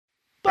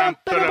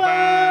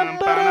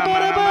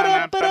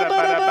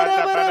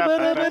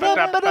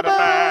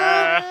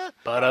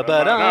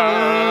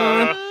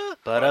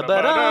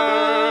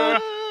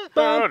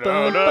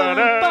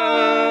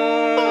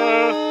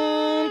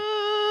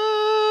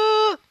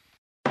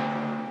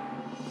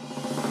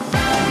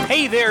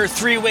Hey there,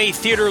 Three-Way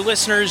Theater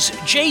listeners.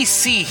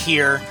 JC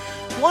here.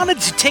 Wanted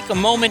to take a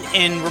moment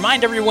and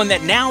remind everyone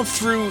that now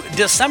through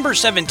December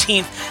 17th,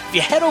 if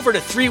you head over to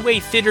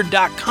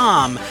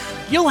threewaytheater.com,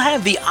 you'll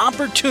have the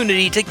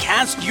opportunity to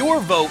cast your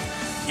vote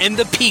in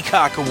the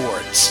Peacock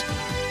Awards.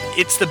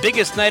 It's the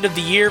biggest night of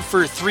the year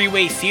for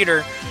Three-Way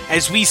Theater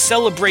as we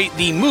celebrate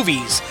the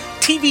movies,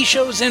 TV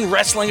shows, and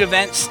wrestling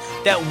events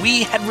that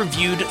we had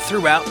reviewed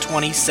throughout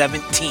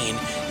 2017.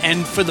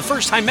 And for the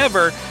first time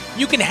ever,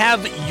 you can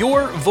have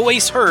your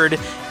voice heard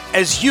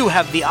as you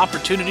have the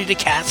opportunity to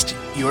cast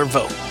your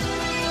vote.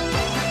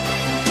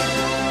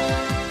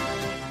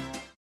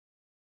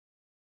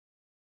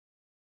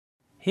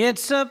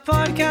 It's a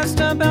podcast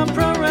about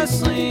pro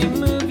wrestling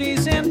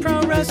movies and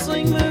pro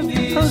wrestling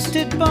movies.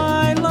 Hosted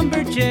by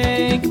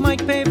Lumberjake,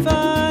 Mike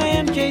Pava,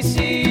 and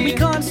JC. We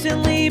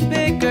constantly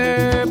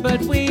bicker, but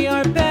we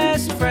are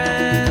best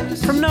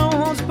friends. From No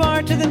Holds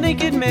Barred to The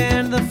Naked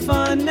Man, the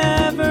fun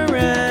never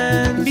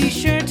ends. Be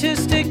sure to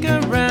stick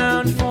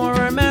around for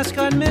our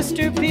mascot,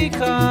 Mr.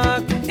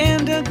 Peacock,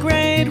 and a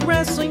great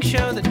wrestling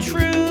show that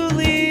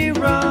truly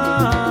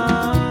rocks.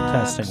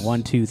 Testing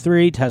 1, 2,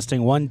 3.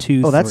 Testing 1,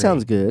 2, 3. Oh, that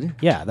sounds good.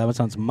 Yeah, that one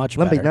sounds much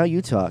Lumpy, better. now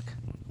you talk.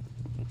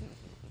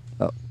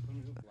 Oh,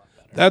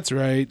 That's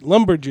right.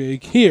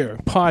 Lumberjake here,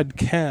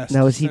 podcast.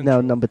 now is he now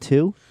number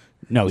 2?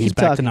 No, he's Keep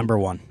back to talking. number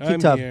 1. I'm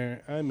talking.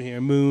 here. I'm here.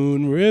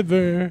 Moon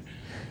River.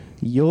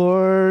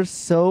 You're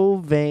so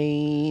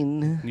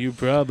vain. You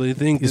probably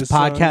think This this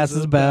podcast song's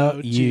is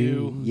about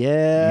you.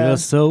 Yeah. You're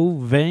so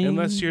vain.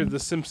 Unless you're the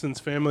Simpsons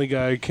Family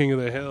Guy, King of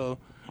the Hill,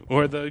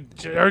 or the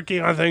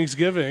Turkey on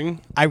Thanksgiving.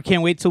 I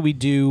can't wait till we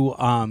do.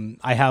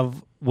 I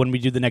have when we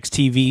do the next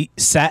TV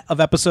set of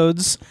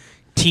episodes,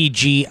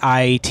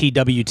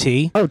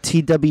 TGITWT. Oh,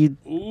 TW.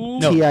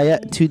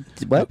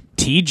 What?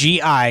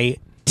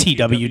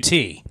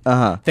 TGITWT.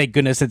 Uh-huh. Thank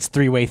goodness it's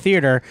Three-Way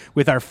Theater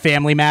with our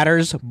Family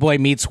Matters, Boy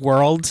Meets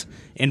World,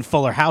 and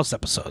Fuller House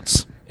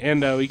episodes.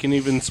 And we can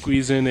even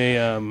squeeze in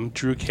a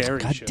Drew Carey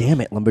God show.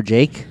 damn it,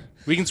 Lumberjake.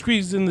 We can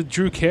squeeze in the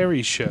Drew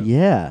Carey show.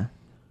 Yeah.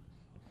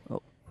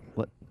 Oh,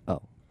 what?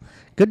 Oh.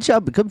 Good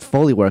job. Good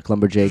Foley work,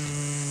 Lumberjake.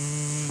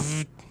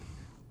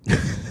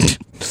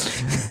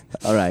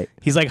 All right.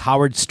 He's like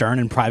Howard Stern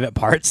in Private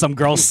Parts. Some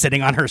girl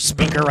sitting on her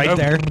speaker right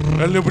there.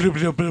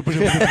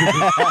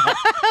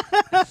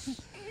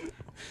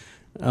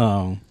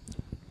 Oh,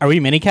 are we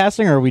mini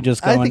casting or are we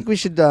just going? I think we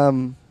should.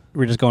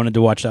 We're just going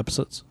into watch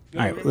episodes. No,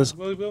 All right, let's.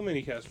 we'll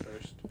minicast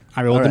first.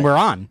 All right, well, then right. we're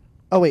on.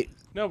 Oh wait.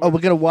 No, Oh, we're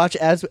gonna watch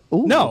as.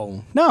 Ooh.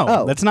 No,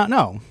 Oh. that's not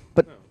no.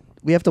 But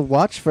we have to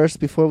watch first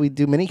before we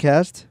do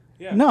minicast.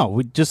 Yeah. No,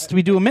 we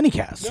do a mini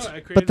cast. No, I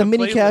created But the a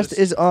minicast playlist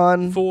is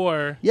on.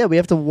 for. Yeah, we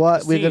have to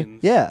watch. We're gonna.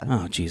 scenes. Yeah.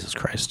 Oh, Jesus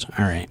Christ!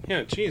 All right.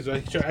 Yeah, jeez.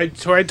 I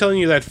tried telling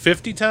you that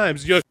 50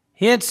 times.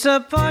 It's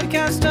a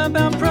podcast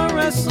about pro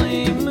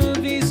wrestling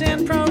movies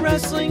and pro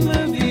wrestling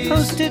movies.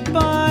 Hosted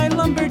by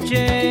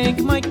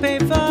Lumberjake, Mike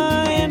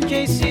Pava, and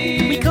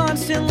JC. We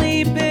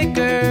constantly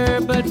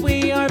bicker, but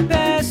we are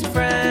best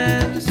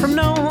friends. From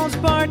No Holds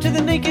Barred to The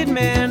Naked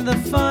Man, the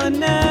fun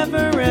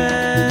never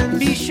ends.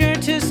 Be sure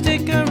to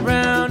stick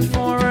around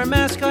for our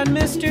mascot,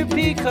 Mr.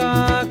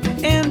 Peacock,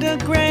 and a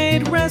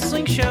great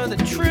wrestling show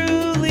that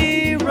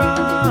truly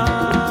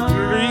rocks.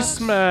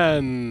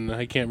 Greaseman.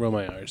 I can't roll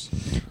my R's.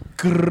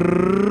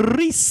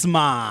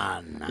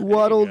 Griezmann.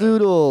 Waddle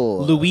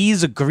doodle.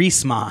 Louise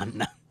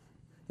Griezmann.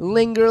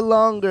 Linger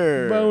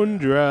longer. Bone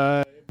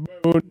dry.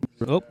 Bone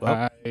Oh,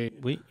 dry.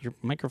 wait, your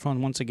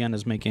microphone once again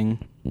is making.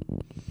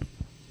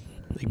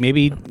 Like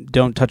maybe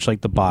don't touch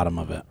like the bottom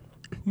of it.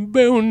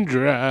 Bone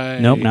dry.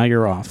 Nope, now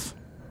you're off.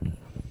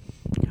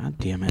 God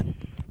damn it.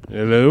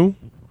 Hello?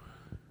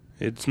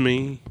 It's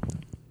me.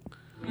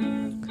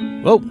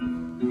 Whoa.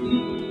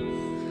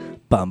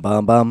 Bum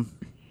bum bum.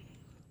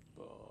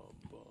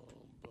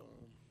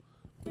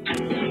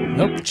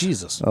 Nope,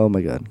 Jesus. Oh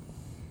my god.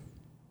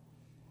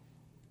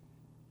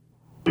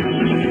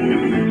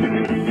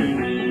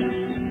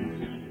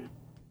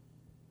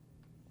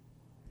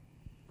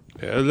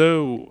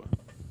 Hello.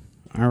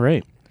 All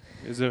right.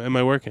 Am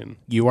I working?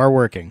 You are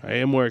working. I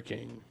am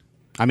working.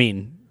 I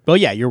mean, well,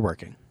 yeah, you're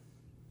working.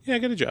 Yeah, I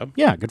got a job.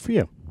 Yeah, good for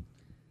you.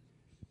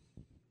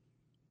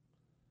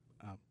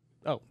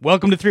 Oh,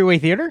 welcome to Three-Way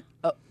Theater?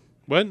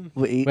 What?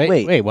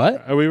 Wait.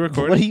 What? Are we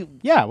recording? What are you?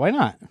 Yeah, why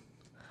not?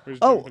 We're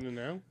just Oh. jumping in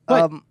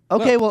now?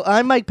 Okay. Well,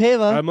 I'm Mike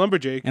Pava, I'm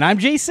Lumberjake. And I'm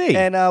JC.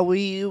 and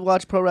we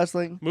watch pro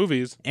wrestling.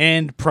 Movies.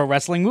 And pro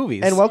wrestling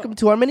movies. And welcome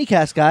to our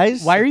minicast,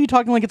 guys. Why are you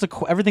talking like it's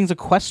everything's a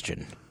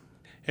question?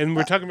 And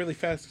we're talking really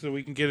fast so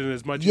we can get in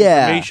as much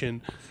Yeah.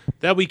 information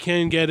that we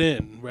can get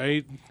in,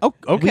 right? Oh,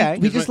 okay.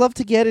 We just love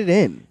to get it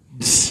in.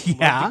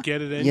 yeah. Love to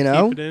get it in, You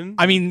know? keep it in.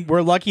 I mean,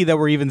 we're lucky that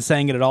we're even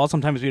saying it at all.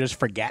 Sometimes we just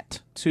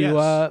forget to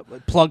Yes.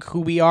 plug who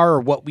we are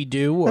or what we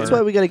do. Or, That's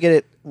why we got to get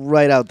it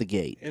right out the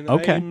gate. And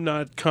Okay. I'm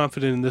not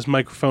confident in this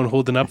microphone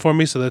holding up for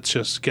me, so let's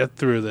just get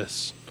through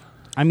this.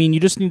 I mean, you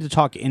just need to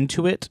talk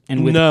into it,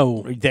 and with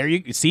No. there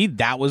you see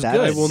that was That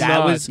good. I will that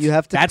not. was You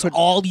have to That's put-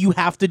 all you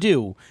have to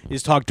do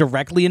is talk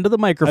directly into the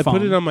I microphone.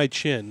 put it on my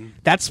chin.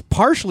 That's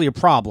partially a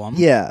problem.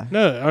 Yeah.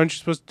 No, aren't you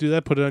supposed to do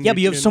that? Put it on Yeah, your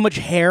but you have chin? so much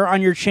hair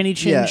on your chinny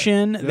chin Yeah,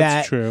 chin that's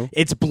that true.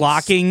 it's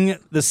blocking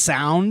the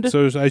sound.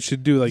 So I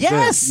should do like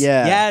yes, this.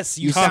 Yeah. yes,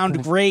 you Talk-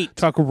 sound great.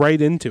 Talk right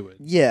into it.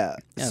 Yeah.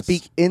 Yes.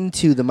 Speak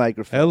into the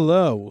microphone.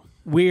 Hello.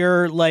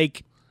 We're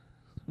like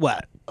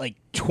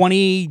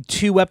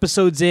 22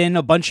 episodes in,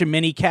 a bunch of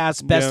mini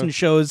casts, best Yeah. in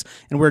shows,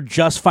 and we're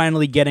just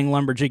finally getting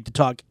Lumberjig to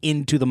talk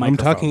into the I'm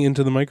microphone. talking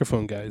into the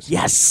microphone, guys.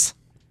 Yes.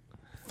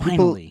 People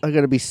Finally. are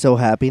going to be so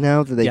happy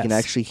now that they can Yes.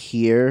 actually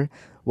hear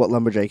what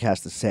Lumberjake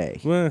has to say.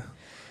 Well,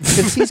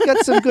 Because he's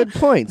got some good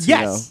points. you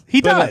know. Yes,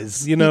 he but,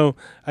 does. You know,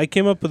 I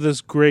came up with this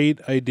great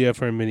idea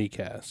for a mini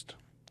cast.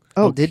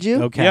 Oh, did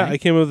you? Okay. Yeah, I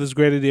came up with this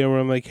great idea where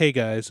I'm like, hey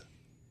guys,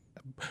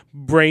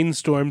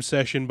 brainstorm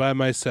session by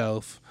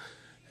myself.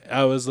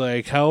 I was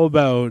like, how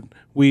about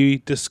we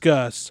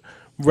discuss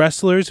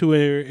wrestlers who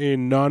are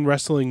in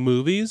non-wrestling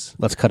movies?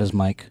 Let's cut his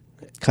mic.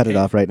 Cut it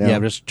off right now. Yeah,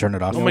 just turn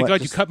it off. Oh know my what?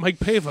 God, Just- you cut Mike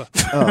Pava.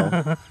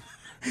 Oh.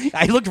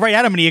 I looked right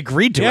at him and he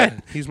agreed to Yeah,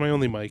 it. he's my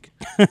only Mike.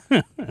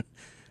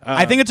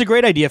 I think it's a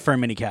great idea for a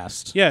mini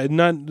cast. Yeah,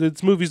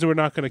 it's movies that we're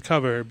not going to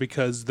cover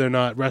because they're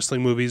not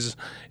wrestling movies.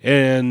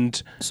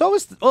 And So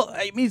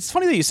I mean, it's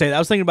funny that you say that. I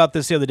was thinking about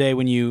this the other day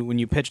when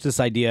you pitched this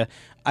idea.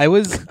 I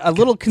was a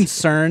little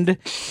concerned,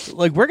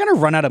 like we're gonna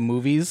run out of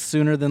movies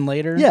sooner than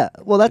later. Yeah.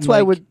 Well, that's why I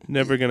Like, would.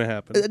 never going to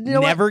happen. You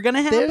know what? Never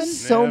gonna happen. There's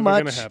so Never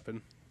much. going to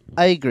happen.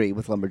 I agree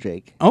with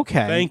Lumberjake.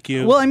 Okay. Thank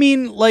you. Well, I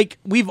mean, like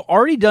we've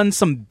already done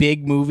some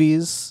big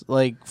movies,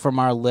 like from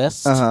our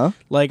list. Uh-huh.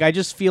 Like I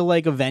just feel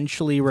like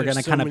eventually we're There's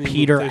gonna so kind of many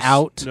peter movies.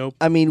 out. Nope.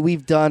 I mean,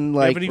 we've done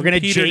like. haven't We're gonna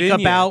petered in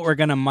Jacob yet. out. We're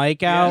gonna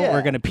Mike out. Yeah.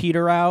 We're gonna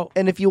peter out.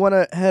 And if you want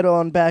to head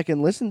on back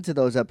and listen to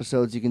those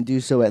episodes, you can do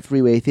so at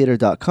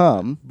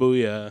threewaytheater.com.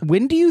 Booyah.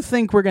 When do you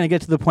think we're gonna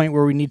get to the point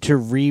where we need to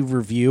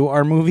re-review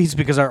our movies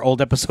because our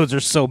old episodes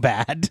are so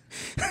bad?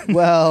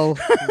 Well,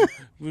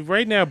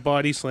 Right now,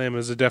 Body Slam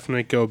is a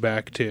definite go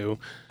back to.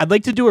 I'd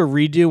like to do a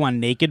redo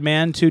on Naked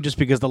Man too, just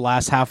because the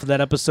last half of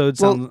that episode,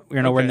 sound, we're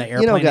in the okay.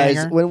 airplane you know, guys,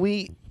 hangar. when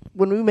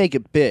we make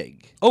it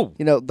big, Oh,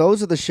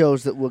 those are the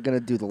shows that we're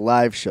gonna do the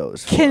live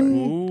shows for.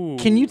 can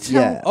you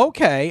tell? Yeah.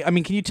 Okay, I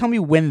mean, can you tell me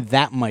when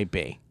that might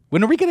be?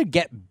 When are we gonna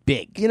get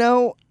big? we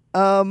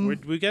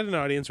We got an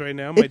audience right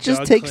now. My it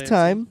just dog takes Clancy.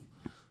 time.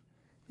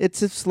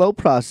 It's a slow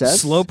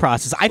process. Slow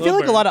process. I Slow feel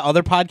like a burn. lot of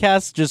other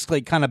podcasts just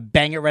like kind of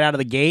bang it right out of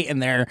the gate,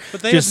 and they're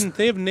But they just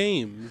have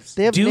names.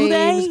 They have Do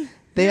names. they?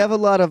 They have a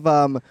lot of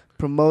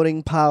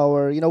promoting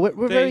power.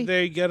 We're very.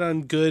 They get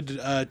on good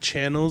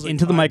channels.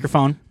 into the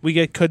microphone. We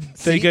get good.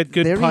 They See, get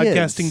good there he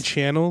podcasting is.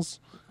 channels.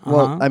 Well,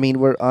 Uh-huh. I mean,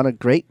 we're on a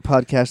great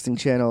podcasting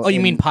channel. Oh, you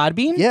in- mean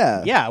Podbean?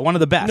 Yeah. yeah, one of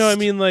the best. No, I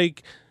mean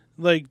like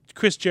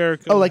Chris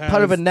Jericho. Oh, like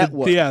part of a has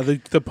network.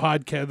 The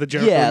podcast, the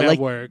Jericho Yeah, like-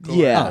 Network. or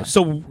yeah. Oh,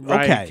 so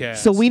okay, Riotcast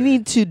So we or-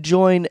 need to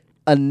join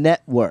a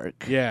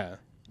network. Yeah.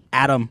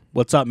 Adam,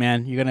 what's up,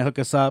 man? You gonna hook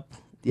us up?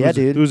 Yeah,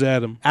 dude. Who's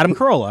Adam? Adam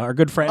Carolla, our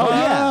good friend. Oh,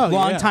 yeah.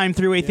 Long-time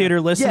Three-Way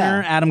Theater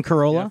listener, Yeah. Adam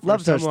Carolla.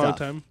 Loves First our time, long stuff.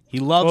 time. He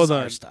loves Hold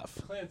our on. stuff.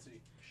 Clancy,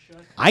 shut.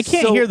 I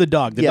can't So- hear the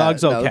dog. The yeah,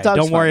 dog's no, okay. the dog's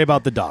Don't worry fine.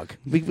 about the dog.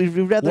 We'd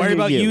rather Worry hear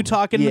about you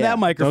talking to Yeah. that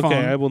microphone.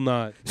 Okay, I will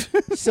not.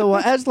 So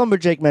as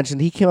Lumberjake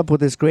mentioned, he came up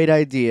with this great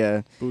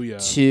idea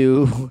Booyah.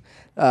 to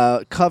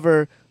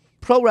cover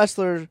pro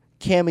wrestler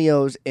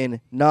cameos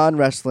in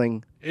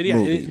non-wrestling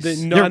movies.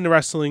 The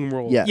non-wrestling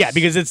role. Yes. Yeah,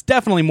 because it's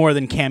definitely more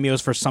than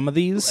cameos for some of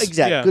these.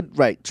 Exactly. Yeah. Good.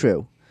 Right.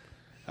 True.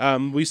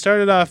 We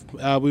started off.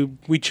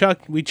 We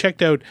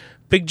checked out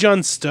Big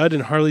John Studd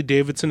and Harley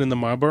Davidson and the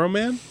Marlboro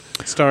Man,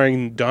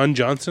 starring Don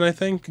Johnson, I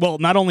think. Well,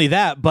 not only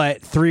that,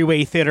 but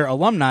Three-Way Theater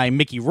alumni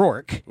Mickey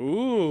Rourke.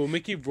 Ooh,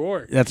 Mickey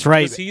Rourke. That's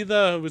right. Was he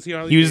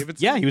Harley He was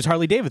Davidson? he was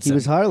Harley Davidson. He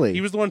was Harley. He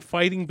was the one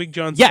fighting Big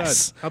John Yes.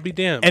 Studd. I'll be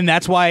damned. And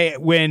that's why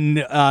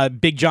when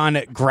Big John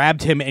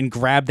grabbed him and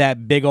grabbed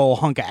that big old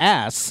hunk of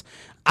ass,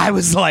 I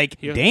was like,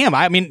 Yeah. damn.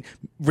 I mean,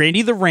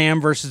 Randy the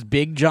Ram versus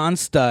Big John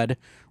Studd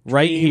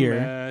right Dream here.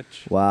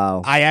 match.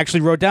 Wow. I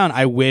actually wrote down,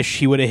 I wish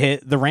he would have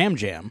hit the Ram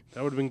Jam.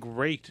 That would have been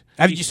great.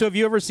 Have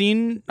you ever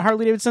seen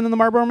Harley Davidson and the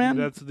Marlboro Man?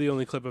 That's the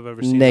only clip I've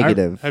ever seen.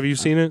 Negative. Have you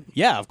seen it?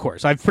 Yeah, of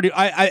course.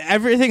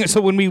 Everything.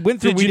 So when we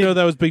went through, Did you know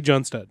that was Big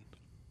John Studd?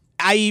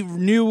 I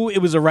knew it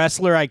was a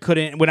wrestler.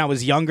 When I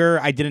was younger,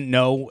 I didn't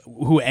know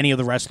who any of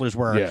the wrestlers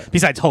were Yeah.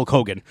 besides Hulk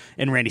Hogan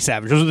and Randy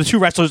Savage. Those were the two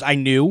wrestlers I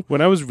knew. When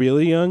I was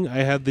really young, I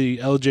had the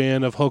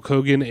LJN of Hulk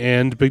Hogan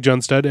and Big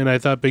John Studd, and I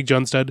thought Big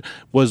John Studd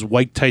was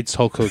white tights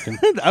Hulk Hogan.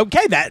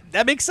 Okay, that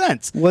makes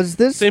sense. Was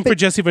this Same for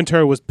Jesse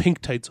Ventura was pink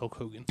tights Hulk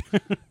Hogan.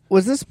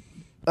 was this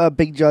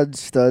Big John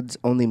Studd's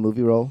only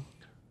movie role?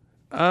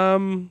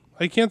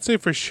 I can't say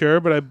for sure,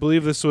 but I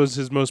believe this was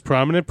his most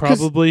prominent,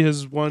 probably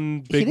his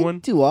one he big didn't one.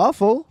 do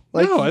awful.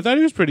 Like No, I thought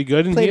he was pretty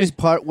good, and played his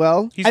part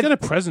well. he's got a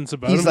presence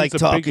about He's him. like, a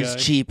talk big is guy.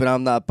 cheap, and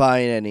I'm not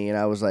buying any. And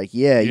I was like,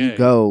 yeah, Yeah, you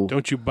go.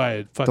 Don't you buy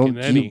it, fucking Don't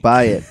any. you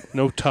buy it?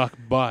 No talk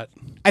bot.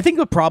 I think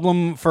the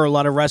problem for a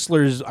lot of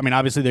wrestlers, I mean,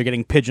 obviously they're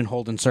getting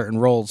pigeonholed in certain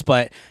roles,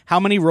 but how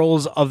many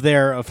roles of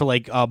there for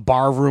like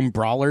barroom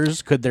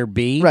brawlers could there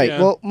be? Right. Yeah.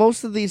 Well,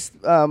 most of these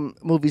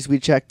movies we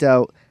checked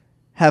out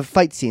have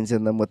fight scenes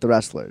in them with the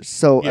wrestlers.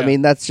 So, I Yeah.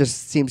 mean, that's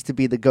just seems to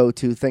be the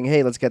go-to thing.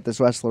 Hey, let's get this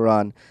wrestler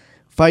on.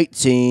 Fight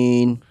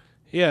scene.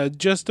 Yeah,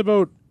 just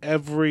about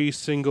every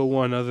single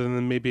one, other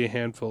than maybe a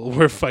handful,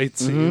 were fight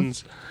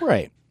scenes.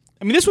 Right.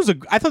 I mean,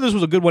 I thought this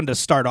was a good one to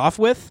start off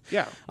with.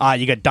 Yeah.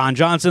 You got Don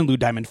Johnson, Lou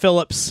Diamond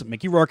Phillips,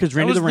 Mickey Rourke as That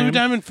Randy was the Ram. Lou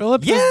Diamond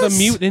Phillips Yes! as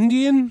the mute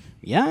Indian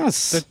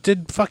Yes. that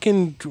did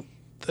fucking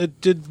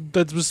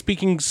that was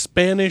speaking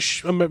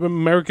Spanish,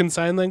 American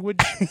Sign Language.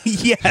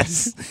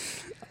 Yes.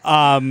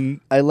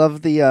 I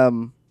love the.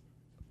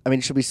 I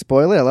mean, should we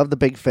spoil it? I love the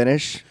big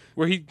finish.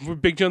 where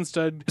Big John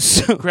Studd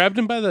So- grabbed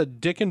him by the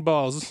dick and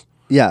balls,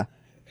 Yeah.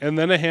 and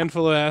then a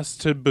handful of ass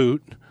to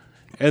boot,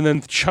 and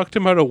then chucked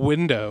him out a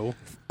window.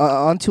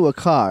 Onto a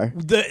car.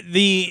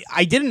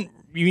 I didn't.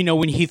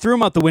 When he threw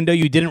him out the window,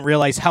 you didn't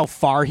realize how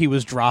far he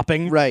was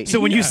dropping. Right.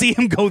 So when you Yeah. see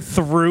him go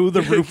through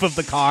the roof of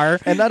the car,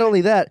 And not only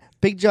that,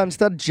 Big John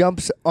Studd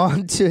jumps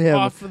onto him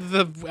Out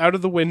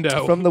of the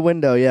window. from the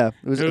window. Yeah.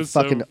 It was, It was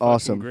fucking so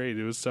awesome. great.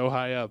 It was so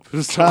high up. It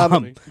was so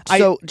funny.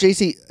 So,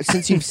 JC,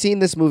 since you've seen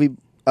this movie,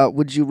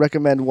 would you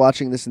recommend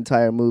watching this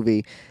entire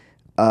movie,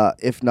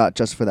 if not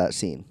just for that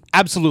scene?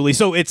 absolutely.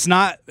 So it's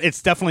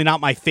definitely not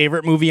my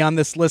favorite movie on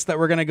this list that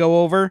we're gonna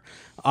go over.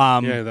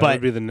 Yeah, that but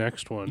would be the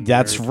next one.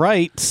 that's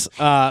right.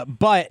 right.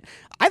 But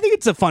I think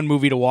it's a fun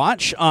movie to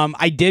watch.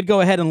 I did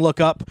go ahead and look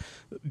up.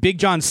 Big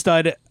John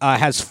Studd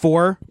has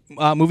 4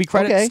 movie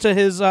credits to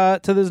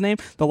his name.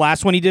 The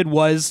last one he did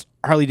was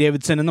Harley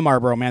Davidson and the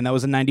Marlboro Man. That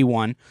was in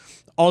 '91.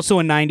 Also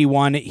in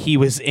 '91, he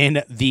was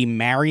in The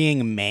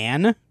Marrying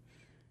Man,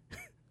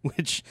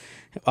 which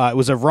it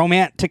was a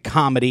romantic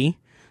comedy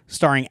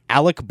starring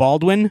Alec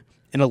Baldwin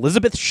and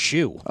Elizabeth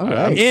Shue. All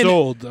right.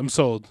 I'm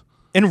sold.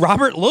 And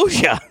Robert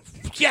Loggia.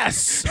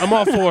 Yes, I'm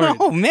all for it.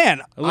 Oh,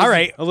 man. All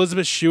right.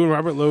 Elizabeth Shue and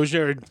Robert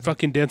Loggia are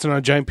fucking dancing on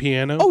a giant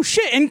piano. Oh,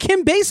 shit. And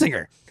Kim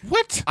Basinger.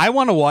 what? I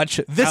want to watch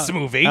this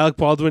movie. Alec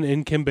Baldwin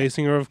and Kim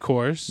Basinger, of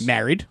course.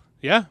 Married,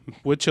 Yeah,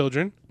 with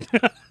children.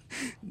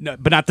 no,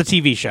 but not the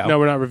TV show. No,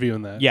 we're not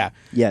reviewing that. Yeah.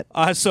 Yet.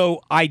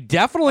 So I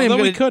definitely Although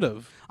am we gonna, could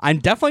have. I'm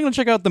definitely going to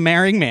check out The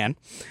Marrying Man.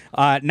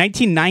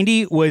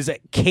 1990 was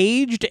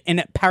Caged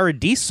in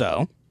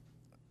Paradiso.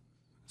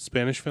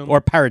 Spanish film? Or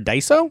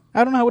Paradiso?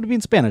 I don't know how it would be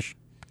in Spanish.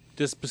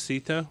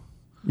 Despacito?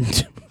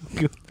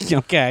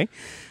 Okay.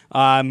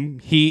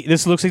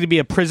 This looks like to be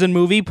a prison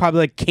movie, probably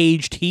like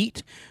Caged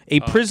Heat. A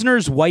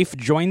prisoner's wife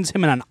joins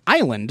him on an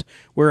island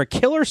where a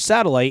killer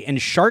satellite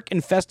and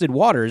shark-infested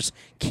waters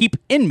keep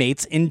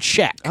inmates in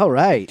check. All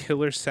right.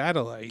 Killer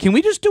Satellite. Can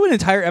we just do an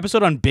entire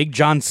episode on Big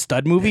John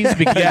Studd movies?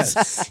 Because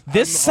Yes.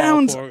 this I'm all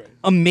sounds for it.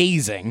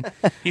 amazing.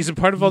 He's a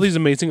part of all these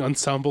amazing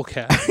ensemble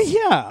casts.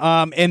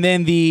 Yeah. And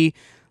then the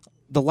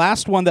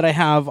last one that I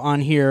have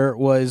on here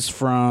was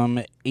from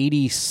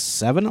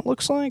 '87. It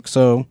looks like.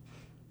 So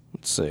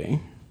let's see.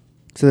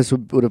 So this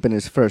would have been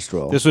his first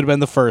role. This would have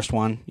been the first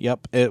one.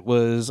 Yep. It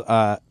was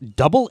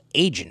Double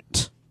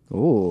Agent.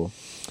 Ooh.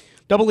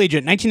 Double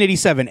Agent,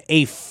 1987.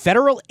 A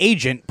federal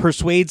agent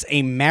persuades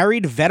a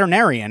married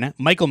veterinarian,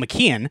 Michael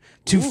McKean,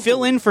 to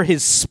fill in for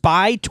his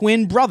spy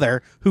twin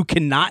brother who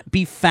cannot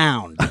be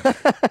found.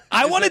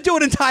 I want to do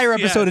an entire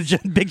episode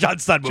of Big John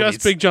Studd movies.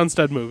 Just Big John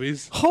Studd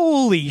movies.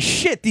 Holy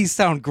shit, these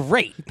sound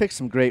great. Picked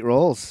some great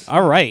roles.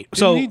 All right.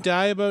 So Didn't he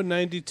die about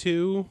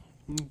 92?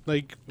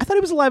 Like, I thought he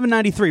was alive in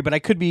 93, but I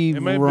could be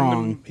it might have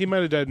wrong. been, he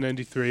might have died in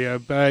 93.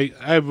 But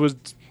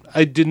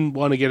I didn't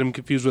want to get him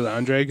confused with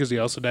Andre because he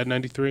also died in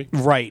 93.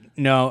 Right.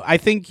 No, I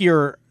think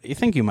you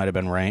might have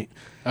been right.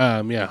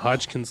 Yeah,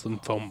 Hodgkin's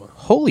lymphoma.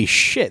 Holy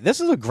shit. This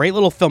is a great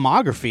little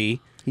filmography.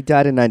 He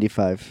died in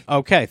 95.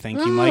 Okay, thank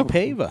you, Mike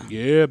Pava.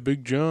 Yeah,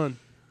 Big John.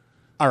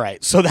 All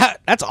right, so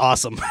that's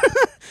awesome.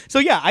 So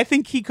yeah, I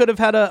think he could have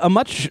had a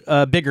much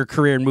bigger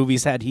career in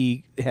movies had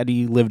he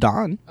lived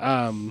on.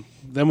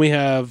 Then we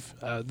have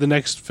the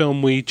next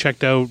film we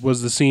checked out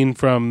was the scene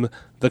from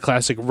the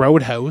classic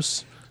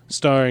Roadhouse,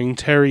 starring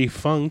Terry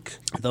Funk,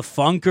 The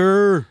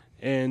Funker.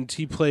 and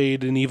he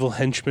played an evil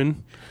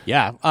henchman.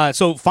 Yeah.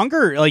 So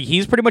Funker, like,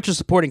 he's pretty much a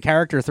supporting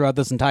character throughout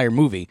this entire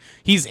movie.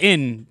 He's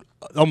in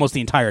almost the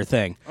entire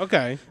thing.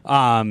 Okay,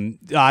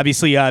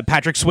 Obviously,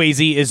 Patrick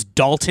Swayze is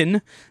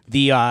Dalton.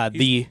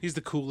 he's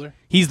the cooler.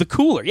 He's the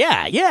cooler.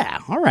 Yeah.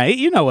 All right,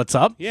 you know what's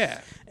up.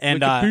 Yeah,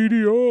 And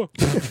Wikipedia.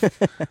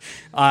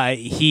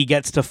 he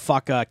gets to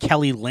fuck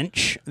Kelly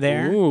Lynch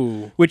there,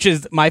 Ooh. which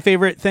is my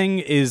favorite thing.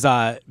 Is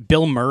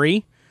Bill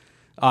Murray.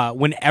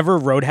 Whenever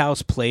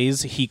Roadhouse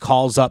plays, he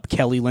calls up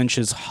Kelly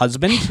Lynch's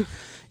husband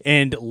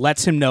and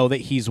lets him know that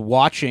he's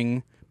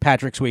watching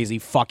Patrick Swayze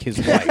fuck his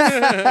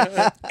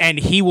wife. And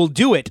he will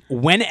do it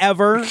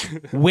whenever,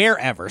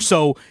 wherever.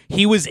 So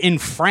he was in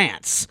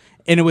France,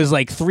 and it was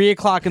like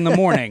 3:00 in the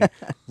morning.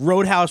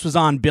 Roadhouse was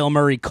on. Bill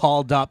Murray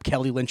called up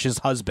Kelly Lynch's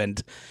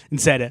husband and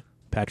said,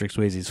 Patrick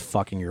Swayze's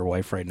fucking your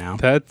wife right now.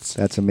 That's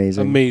That's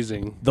amazing.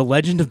 amazing. The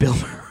legend of Bill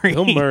Murray.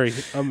 Bill Murray,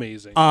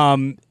 amazing.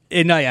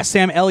 yeah,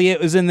 Sam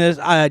Elliott was in this.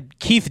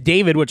 Keith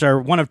David, which are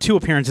one of 2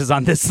 appearances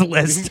on this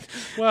list.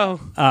 Well,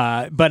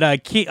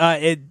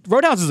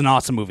 Roadhouse is an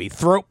awesome movie.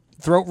 Throat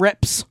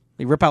rips.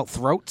 They rip out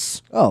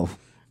throats. Oh,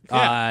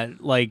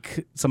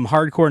 Like some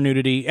hardcore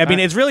nudity. I mean,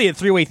 it's really a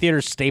 3-way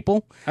theater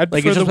staple. I'd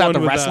Like prefer it's just the about one the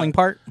with, wrestling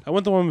part. I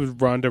want the one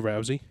with Ronda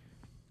Rousey.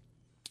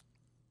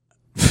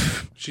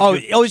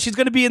 She's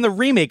going to be in the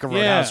remake of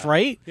Roadhouse,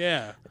 right?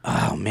 Yeah.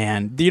 Oh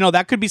man,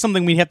 that could be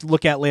something we have to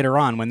look at later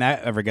on when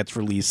that ever gets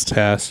released.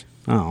 Pass.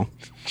 Oh.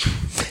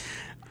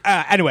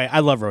 Anyway, I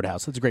love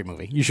Roadhouse. It's a great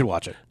movie. You should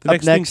watch it.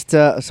 up next,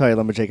 sorry,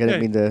 Lumberjake, I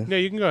didn't mean to. No,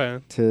 you can go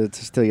ahead. To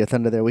steal your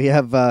thunder there. We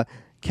have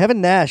Kevin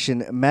Nash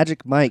in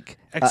Magic Mike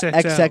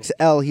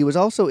XXL. He was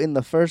also in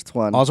the first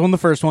one. Also in the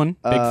first one.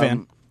 Big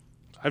fan.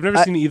 I've never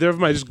seen either of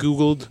them. I just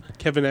Googled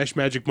Kevin Nash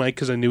Magic Mike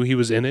because I knew he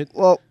was in it.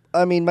 Well,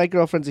 I mean, my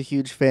girlfriend's a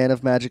huge fan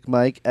of Magic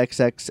Mike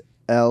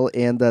XXL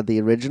and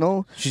the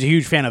original. She's a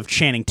huge fan of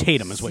Channing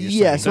Tatum, is what you're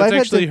saying. Yeah, so That's I've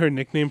had actually her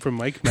nickname for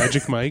Mike,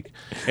 Magic Mike,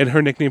 and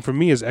her nickname for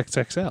me is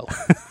XXL.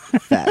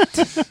 Fact.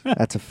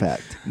 That's a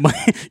fact.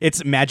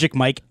 It's Magic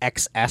Mike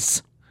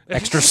XS.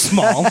 Extra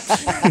small.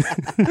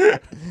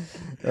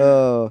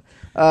 Oh.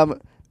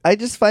 I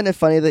just find it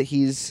funny that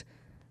he's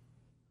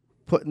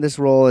put in this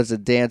role as a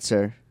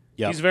dancer.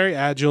 Yep. He's very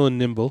agile and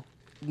nimble.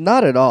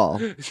 Not at all.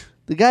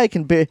 The guy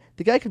can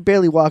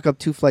barely walk up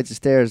 2 flights of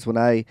stairs when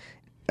I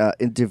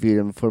interviewed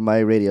him for my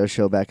radio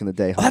show back in the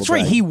day. Oh, that's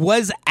right. He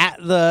was at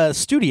the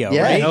studio,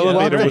 Yeah, right? The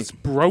elevator walked was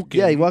broken.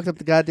 Yeah, he walked up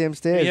the goddamn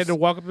stairs. He had to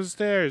walk up the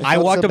stairs. I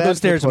felt walked so up bad those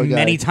for the stairs poor guy.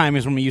 many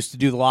times when we used to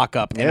do the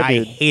lockup, and Yeah, I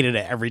dude. hated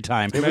it every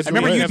time. I was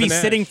remember weird. you'd be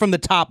Kevin sitting Nash. from the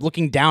top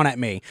looking down at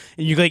me,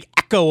 and you'd like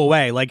echo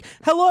away, like,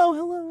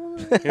 hello.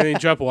 And then he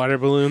dropped water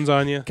balloons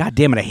on you. God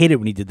damn it, I hated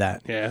when he did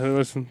that. Yeah, it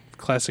was some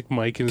classic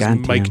Mike and his God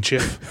damn. Mike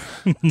chip.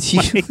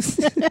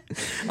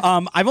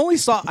 I only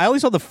saw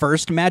the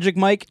first Magic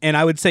Mike, and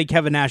I would say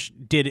Kevin Nash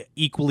did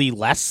equally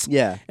less.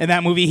 Yeah. In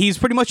that movie, he's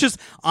pretty much just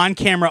on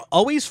camera,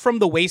 always from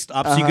the waist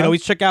up, so you can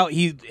always check out.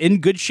 He's in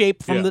good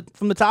shape from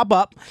the top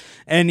up,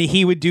 and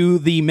he would do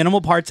the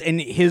minimal parts,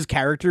 and his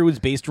character was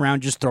based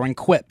around just throwing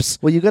quips.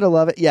 Well, you gotta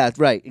love it. Yeah,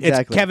 right.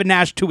 Exactly. It's Kevin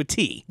Nash to a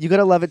T. You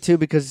gotta love it too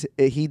because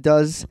he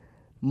does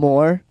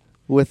more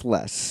with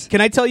less, Can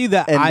I tell you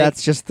that and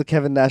that's just the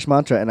Kevin Nash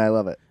mantra, and I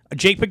love it.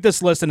 Jake picked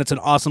this list, and it's an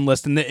awesome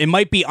list, and it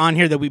might be on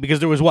here because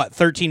there was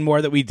 13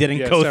 more that we didn't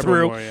go several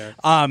through. more,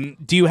 yeah.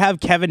 Do you have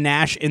Kevin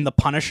Nash in The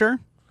Punisher?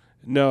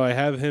 No, I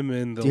have him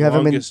in The Do you have him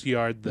in- Longest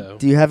Yard, though.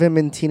 Do you have him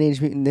in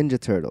Teenage Mutant Ninja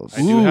Turtles?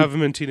 I do have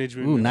him in Teenage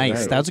Mutant Ooh, Ninja nice.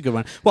 Turtles. That's a good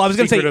one. Well, I was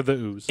going to Secret say, of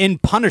the Ooze. in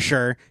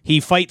Punisher, he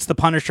fights the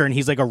Punisher, and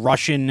he's like a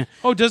Russian.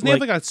 Oh, doesn't he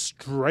have like a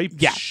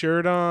striped Yeah.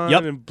 shirt on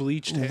Yep. and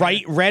bleached hair?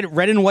 Right, red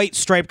and white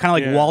stripe, kind of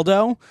like Yeah.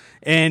 Waldo,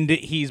 and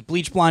he's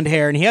bleach blonde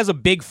hair, and he has a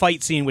big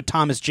fight scene with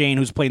Thomas Jane,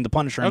 who's playing the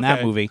Punisher in that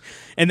Okay. movie,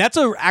 and that's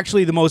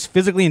actually the most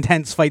physically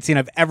intense fight scene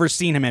I've ever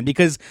seen him in,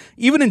 because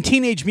even in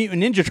Teenage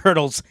Mutant Ninja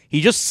Turtles,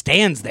 he just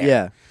stands there.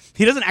 Yeah.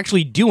 He doesn't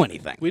actually do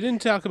anything. We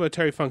didn't talk about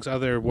Terry Funk's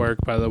other work,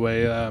 by the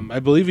way. I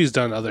believe he's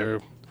done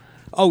other.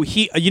 Oh,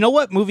 you know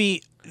what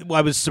movie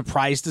I was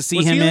surprised to see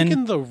Was him he like in?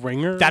 in The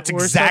Ringer? That's or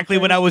exactly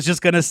what I something? was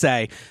just going to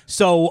say.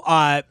 So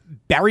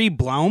Barry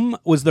Blum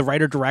was the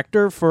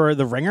writer-director for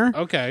The Ringer.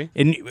 Okay.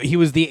 And he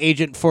was the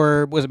agent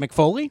for, was it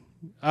McFoley?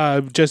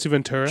 Jesse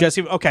Ventura.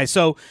 Jesse. Okay,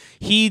 so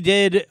he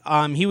did.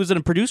 He was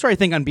a producer, I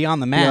think, on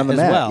Beyond the Mat Beyond the as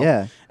Mat, well.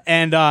 yeah.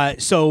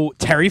 And so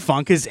Terry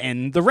Funk is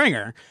in The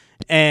Ringer,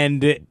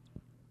 and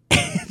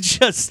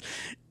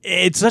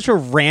it's such a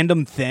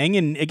random thing.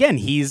 And again,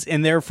 he's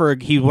in there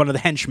he's one of the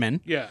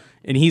henchmen. Yeah.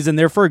 And he's in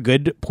there for a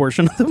good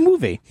portion of the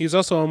movie. He's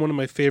also on one of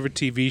my favorite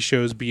TV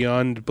shows,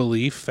 Beyond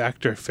Belief,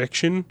 Fact or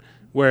Fiction,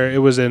 where it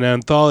was an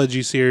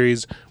anthology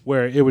series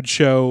where it would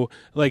show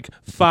like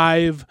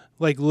 5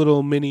 like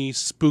little mini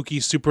spooky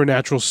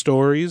supernatural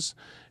stories,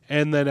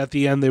 and then at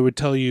the end they would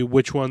tell you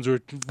which ones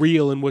were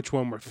real and which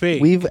one were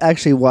fake. We've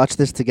actually watched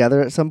this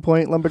together at some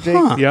point,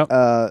 Lumberjake. Huh.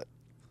 Yep.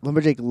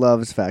 Lumberjake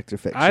loves Fact or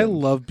Fiction. I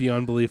love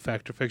Beyond Belief,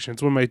 Fact or Fiction.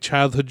 It's one of my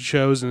childhood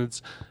shows, and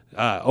it's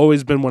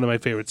always been one of my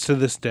favorites to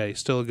this day.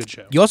 Still a good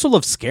show. You also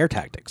love Scare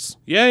Tactics.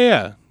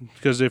 Yeah.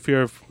 Because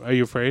are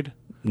you afraid?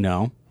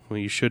 No. Well,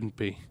 you shouldn't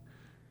be.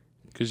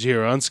 Because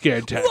you're on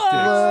Scared Tactics.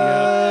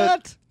 Yeah.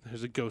 What?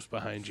 There's a ghost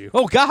behind you.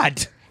 Oh,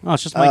 God. Oh,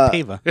 it's just Mike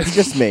Pava. It's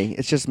just me.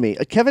 It's just me.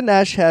 Kevin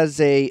Nash has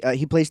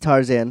he plays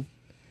Tarzan,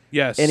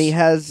 Yes. and he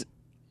has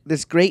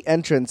this great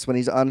entrance when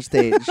he's on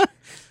stage.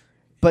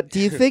 But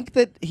do you think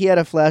that he had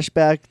a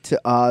flashback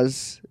to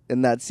Oz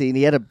in that scene?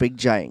 He had a big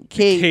giant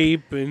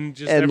cape and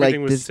just and,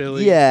 everything like, was this-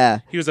 silly. yeah.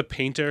 He was a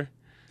painter.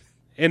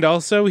 And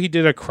also he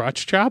did a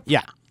crotch chop.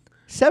 Yeah.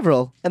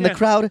 several, and Yeah. the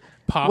crowd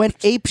Popped. went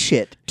ape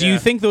shit. Do Yeah. you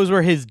think those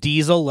were his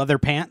diesel leather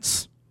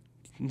pants?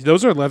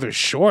 Those are leather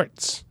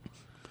shorts.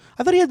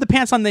 I thought he had the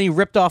pants on, then he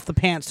ripped off the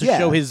pants to Yeah.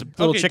 show his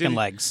little Okay, chicken did he-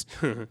 legs.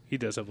 He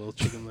does have little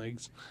chicken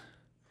legs.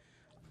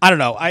 I don't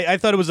know. I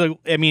thought it was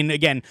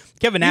again,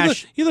 Kevin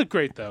Nash, He looked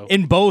great though.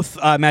 in both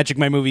Magic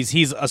Mike movies,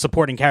 he's a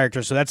supporting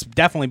character, so that's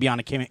definitely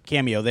beyond a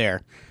cameo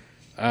there.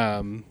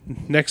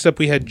 Next up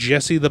we had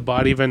Jesse the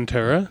Body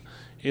Ventura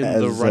in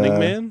The Running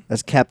Man.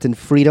 as Captain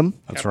Freedom.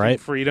 That's Captain right.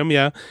 Freedom,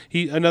 yeah.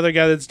 He another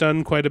guy that's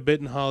done quite a bit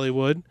in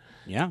Hollywood.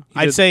 Yeah.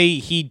 I'd say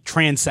he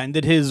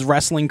transcended his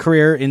wrestling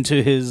career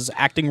into his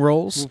acting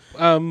roles.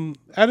 Out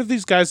of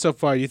these guys so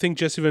far, you think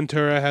Jesse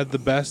Ventura had the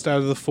best out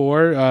of the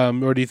four,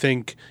 or do you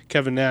think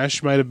Kevin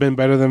Nash might have been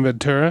better than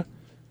Ventura?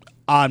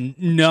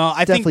 No,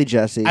 I Definitely think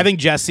Jesse. I think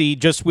Jesse,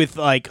 just with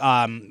like,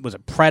 was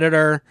it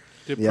Predator?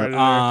 Did Yeah. Predator,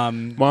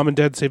 Um, Mom and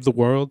Dad Save the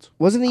World?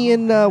 Wasn't he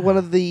in one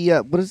of the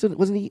what is it?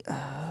 Wasn't he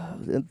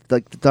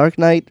like the Dark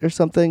Knight or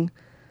something?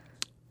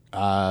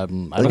 I Like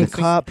don't a think.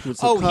 cop. He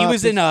was a Oh, he cop.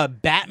 was in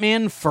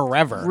Batman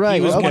Forever. Right,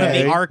 He was one of the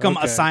okay. Arkham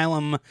Okay.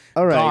 Asylum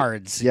All right.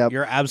 guards. Yep.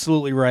 You're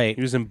absolutely right.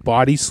 He was in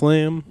Body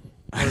Slam.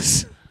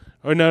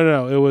 Or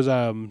no, it was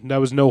that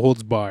was No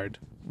Holds Barred.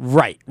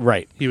 Right.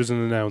 He was an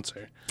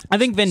announcer. I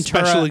think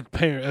Ventura.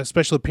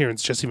 Special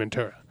appearance, Jesse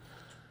Ventura.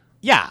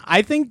 Yeah,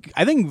 I think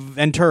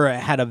Ventura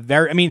had a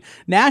very. I mean,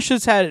 Nash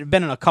has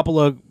been in a couple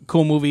of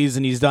cool movies,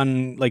 and he's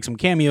done like some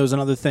cameos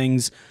and other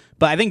things.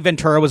 But I think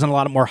Ventura was in a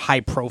lot of more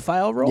high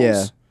profile roles.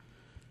 Yeah.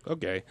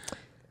 Okay.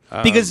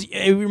 Because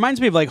it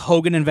reminds me of like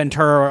Hogan and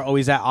Ventura are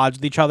always at odds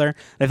with each other.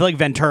 I feel like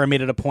Ventura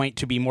made it a point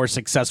to be more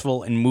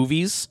successful in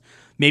movies,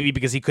 maybe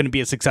because he couldn't be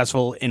as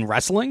successful in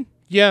wrestling.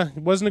 Yeah, he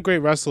wasn't a great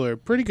wrestler.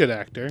 Pretty good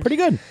actor. Pretty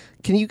good.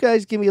 Can you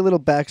guys give me a little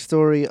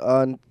backstory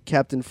on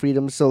Captain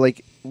Freedom? So,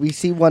 like, we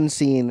see one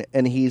scene,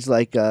 and he's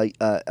like a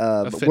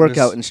fitness-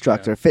 workout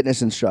instructor, yeah.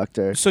 fitness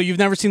instructor. So you've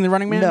never seen The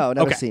Running Man? No,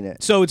 never Okay. seen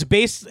it. So it's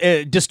based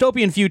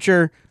dystopian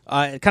future,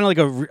 kind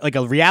of like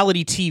a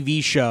reality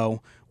TV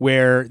show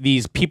where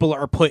these people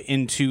are put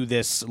into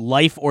this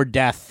life or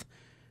death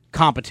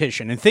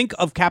competition. And think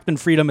of Captain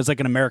Freedom as like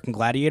an American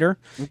Gladiator.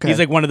 Okay. He's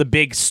like one of the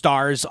big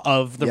stars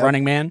of The Yep.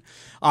 Running Man.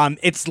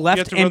 It's You left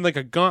have to in- run like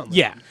a gauntlet.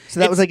 yeah.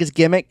 So that was like his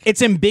gimmick.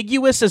 It's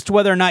ambiguous as to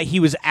whether or not he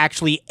was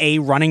actually a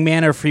running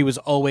man or if he was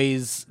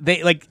always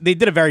they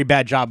did a very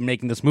bad job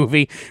making this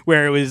movie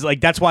where it was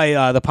like that's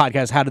why the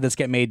podcast How Did This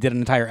Get Made did an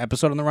entire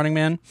episode on the Running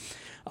Man.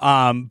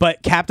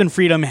 But Captain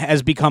Freedom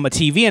has become a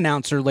TV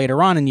announcer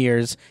later on in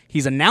years.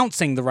 He's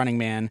announcing the Running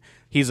Man.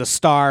 He's a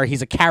star.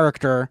 He's a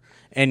character.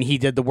 And he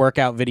did the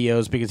workout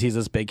videos because he's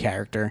this big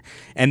character.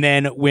 And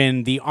then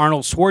when the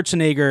Arnold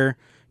Schwarzenegger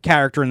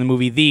character in the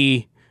movie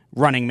The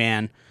Running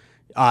Man,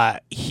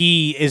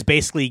 he is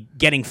basically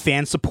getting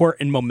fan support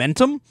and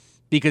momentum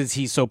because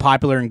he's so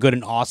popular and good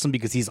and awesome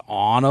because he's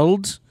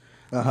Arnold.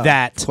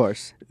 That Of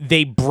course.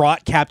 they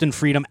brought Captain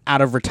Freedom out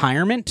of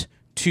retirement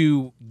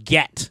to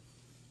get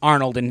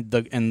Arnold and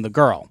the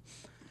girl.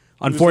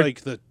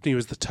 He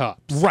was the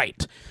top.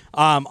 Right.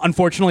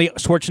 Unfortunately,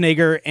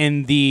 Schwarzenegger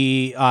and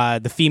the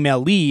female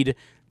lead,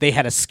 they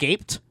had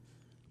escaped,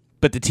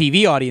 but the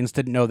TV audience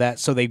didn't know that,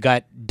 so they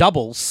got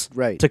doubles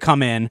Right. to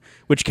come in,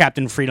 which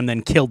Captain Freedom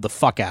then killed the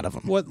fuck out of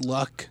him. What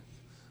luck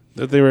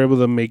that they were able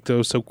to make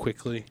those so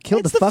quickly.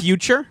 Killed It's the the fuck.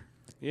 future.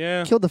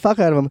 Yeah. Killed the fuck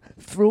out of him.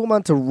 Threw him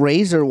onto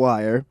razor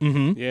wire,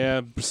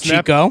 Yeah.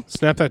 Chico.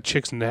 Snap that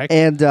chick's neck.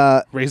 and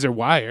Razor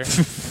wire.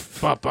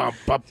 Bum, bum,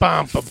 bum,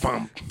 bum, bum,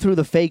 bum. threw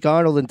the fake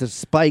Arnold into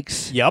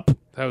spikes. Yep.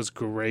 That was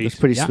great. It's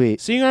pretty Yeah.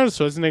 sweet. Seeing Arnold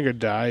Schwarzenegger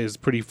die is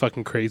pretty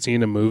fucking crazy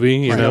in a movie.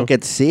 You I know. don't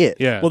get to see it.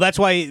 Yeah. Well, that's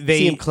why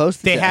See him close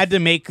to they death. had to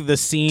make the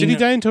scene. Did he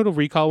die in Total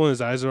Recall when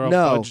his eyes are all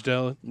No. fudged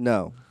out?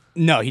 No.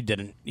 No, he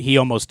didn't. He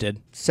almost did.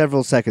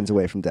 Several seconds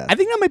away from death. I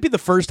think that might be the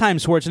first time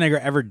Schwarzenegger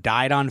ever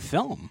died on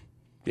film.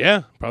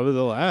 Yeah, probably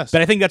the last.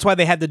 But I think that's why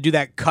they had to do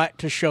that cut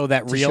to show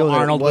that To real show that it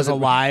Arnold was wasn't-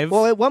 alive.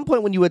 Well, at one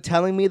point when you were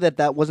telling me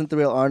that wasn't the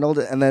real Arnold,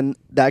 and then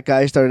that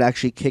guy started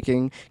actually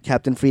kicking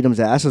Captain Freedom's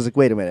ass, I was like,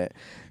 wait a minute.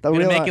 The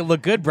Gonna real make Ar- it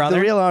look good, brother.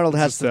 The real Arnold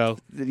has So-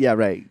 to. Yeah,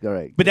 right. All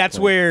right. But that's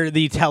where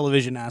the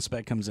television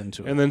aspect comes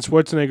into it. And then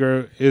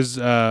Schwarzenegger is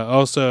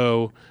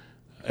also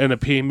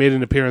made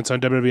an appearance on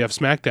WWF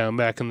SmackDown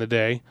back in the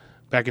day,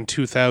 back in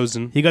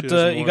 2000. He got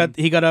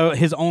 2001.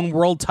 his own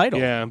world title.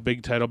 Yeah,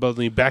 big title belt.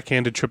 And he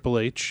backhanded Triple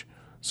H.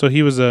 So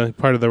he was a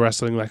part of the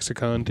wrestling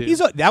lexicon too.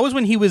 That was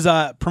when he was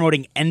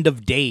promoting End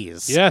of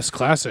Days. Yes,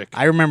 classic.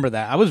 I remember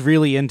that. I was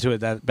really into it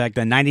that back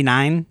then.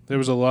 99. There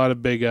was a lot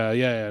of big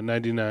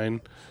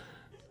 99.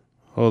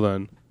 Hold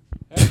on.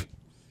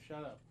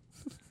 Shut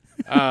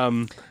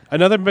up.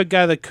 Another big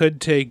guy that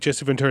could take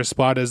Jesse Ventura's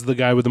spot as the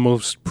guy with the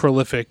most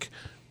prolific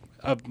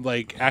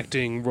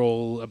acting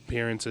role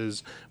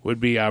appearances would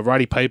be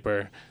Roddy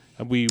Piper.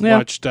 We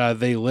watched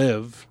They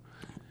Live.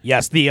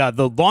 Yes, the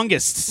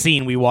longest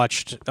scene we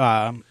watched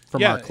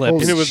from our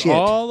clips and it was Shit.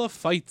 all a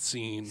fight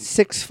scene.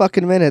 6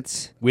 fucking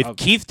minutes. with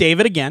Keith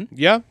David again.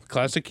 Yeah,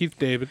 classic Keith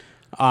David.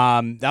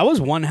 That was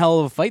one hell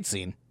of a fight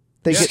scene.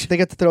 They Yeah.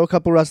 get to throw a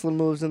couple wrestling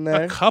moves in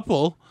there. A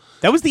couple.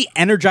 That was the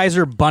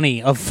Energizer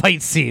Bunny of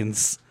fight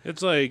scenes.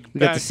 It's like We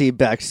got to see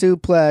back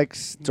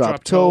suplex,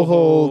 drop toe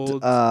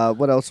hold.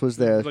 What else was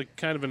there? like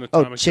kind of an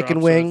atomic chicken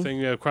drop sort of wing. thing.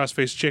 Yeah,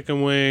 crossface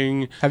chicken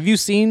wing. Have you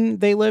seen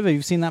They Live? Have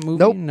you seen that movie?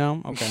 Nope.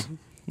 No? Okay.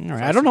 All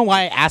right. I don't know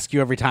why I ask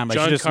you every time. I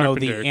John should just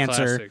Carpenter, know the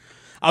answer.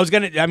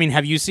 classic.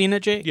 Have you seen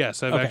it, Jay?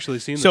 Yes, I've Okay. actually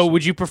seen this So one.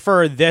 would you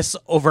prefer this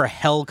over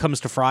Hell Comes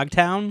to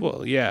Frogtown?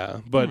 Well, yeah,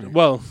 but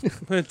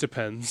it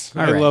depends.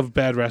 All I right. love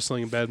bad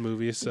wrestling and bad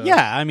movies. So,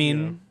 yeah, I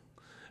mean,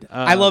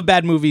 I love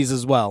bad movies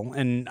as well,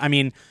 and I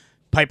mean,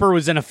 Piper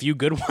was in a few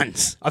good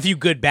ones, a few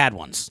good bad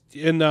ones.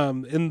 In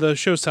the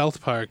show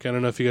South Park, I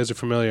don't know if you guys are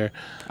familiar.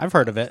 I've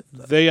heard of it.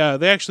 They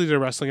actually did a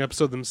wrestling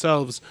episode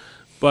themselves,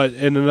 but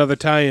in another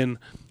tie-in,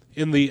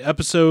 in the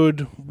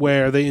episode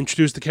where they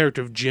introduced the character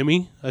of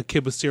Jimmy, a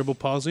kid with cerebral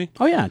palsy.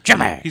 Oh yeah,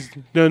 Jimmy.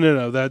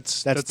 No,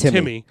 that's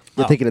Timmy.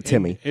 You're thinking of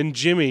Timmy. And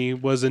Jimmy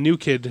was a new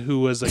kid who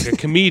was like a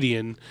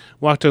comedian,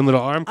 walked on little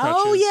arm crutches.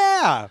 Oh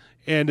yeah.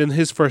 And in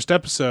his first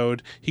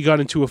episode, he got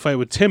into a fight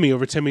with Timmy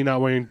over Timmy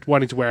not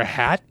wanting to wear a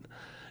hat.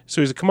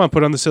 So he's like, come on,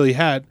 put on the silly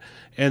hat.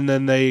 And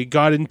then they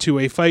got into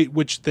a fight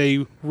which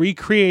they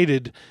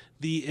recreated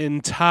the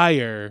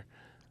entire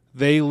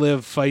They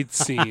Live fight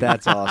scene.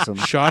 That's awesome.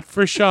 Shot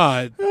for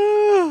shot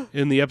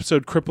in the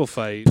episode Cripple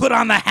Fight. Put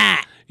on the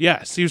hat.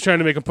 Yes, he was trying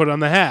to make him put on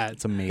the hat.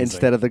 It's amazing.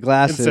 Instead of the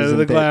glasses. Instead of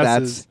the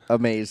glasses. That's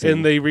amazing.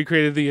 And they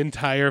recreated the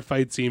entire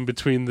fight scene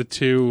between the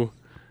two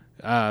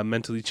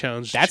mentally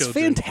challenged That's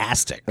children.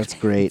 fantastic. That's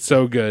great.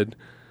 So good.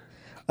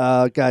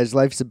 Guys,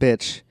 life's a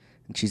bitch,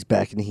 and she's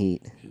back in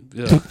heat.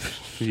 Ugh,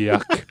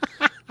 yuck.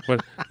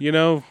 But,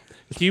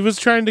 he was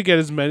trying to get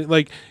as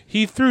many,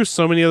 he threw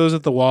so many of those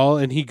at the wall,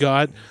 and he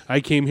got, I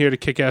came here to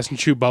kick ass and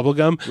chew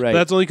bubblegum. Right. But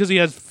that's only because he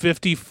has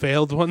 50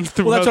 failed ones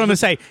throughout. Well, that's what I'm going to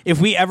say. If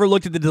we ever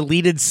looked at the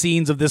deleted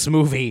scenes of this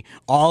movie,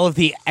 all of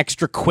the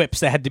extra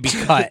quips that had to be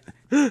cut.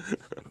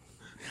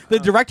 The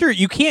director,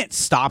 you can't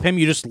stop him.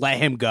 You just let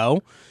him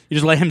go. You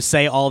just let him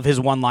say all of his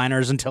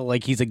one-liners until,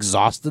 he's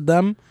exhausted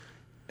them.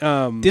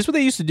 This is what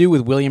they used to do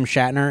with William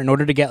Shatner. In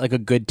order to get a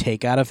good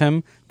take out of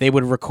him, they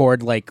would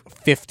record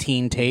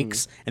 15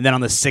 takes, and then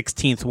on the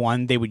 16th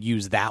one, they would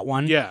use that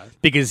one. Yeah.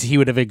 Because he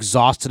would have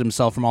exhausted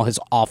himself from all his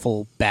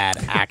awful bad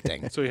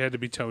acting. So he had to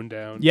be toned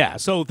down. Yeah,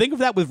 so think of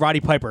that with Roddy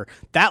Piper.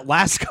 That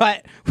last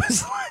cut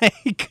was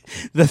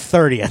the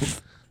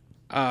 30th.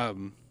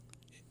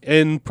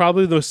 And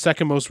probably the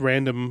second most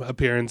random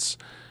appearance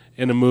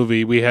in a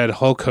movie, we had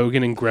Hulk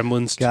Hogan in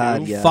Gremlins 2.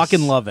 God, yes.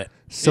 Fucking love it.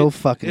 So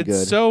fucking It's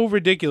good. so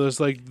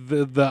ridiculous.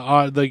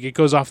 It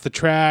goes off the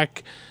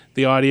track.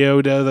 The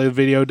audio does, the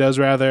video does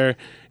rather,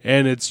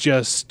 and it's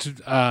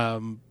just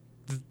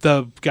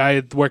the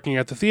guy working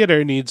at the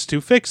theater needs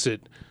to fix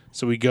it.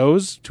 So he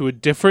goes to a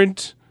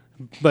different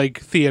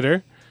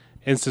theater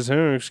and says,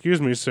 "Oh, excuse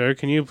me, sir,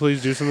 can you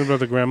please do something about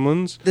the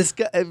Gremlins?" This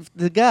guy,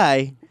 the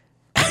guy,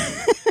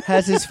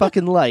 has his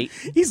fucking light.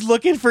 He's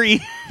looking for...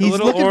 He's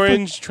little looking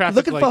orange for, traffic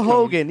looking light for cone.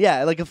 Hogan.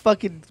 Yeah, like a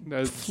fucking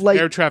flight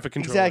air traffic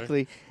controller.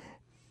 Exactly.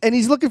 And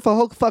he's looking for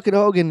Hulk fucking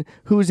Hogan,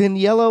 who's in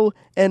yellow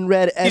and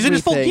red. He's in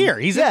his full everything. gear.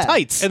 He's Yeah. in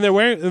tights. And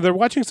they're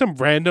watching some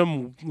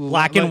random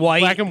Black and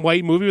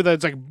white movie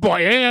that's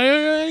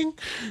boing.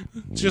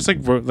 It's just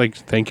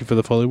thank you for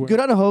the Foley work.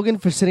 Good on Hogan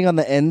for sitting on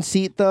the end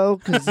seat though,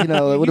 because it would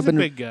have He's a been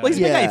big guy. Well, he's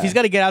a big guy. If he's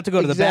got to get out to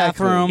go to the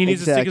Exactly. bathroom, He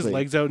needs to stick his Exactly.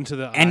 legs out into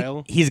the and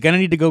aisle. he's going to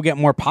need to go get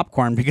more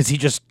popcorn because he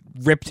just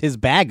ripped his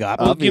bag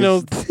up.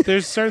 Obvious.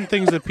 There's certain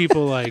things that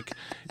people like.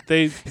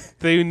 They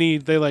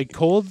like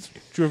cold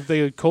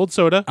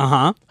soda,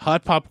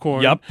 hot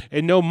popcorn, Yup.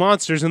 and no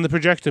monsters in the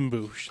projection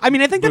booth. I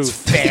mean, I think that's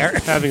fair.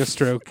 Having a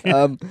stroke.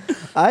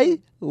 I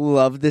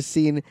love this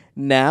scene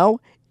now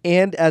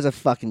and as a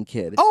fucking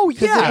kid. Oh,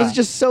 'Cause yeah. it was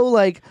just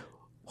so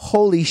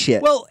holy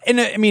shit. Well,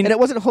 and I mean, and it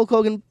wasn't Hulk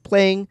Hogan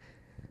playing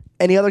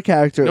any other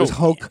character. It was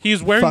Hulk.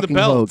 He's wearing the fucking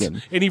belt,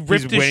 Hogan. and he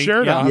ripped his wearing-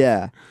 shirt yeah. off.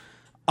 Yeah.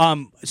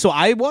 so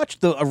I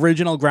watched the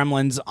original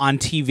Gremlins on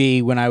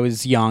TV when I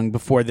was young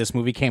before this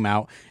movie came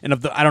out. And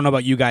I don't know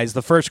about you guys,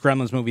 the first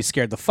Gremlins movie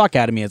scared the fuck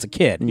out of me as a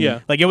kid. Yeah.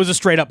 It was a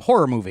straight up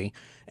horror movie.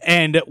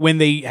 And when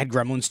they had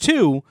Gremlins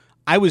 2,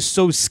 I was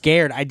so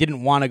scared I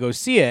didn't want to go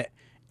see it.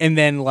 And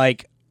then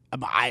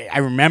I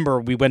remember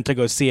we went to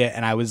go see it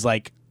and I was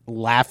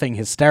laughing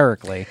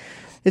hysterically.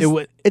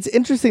 It's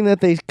interesting that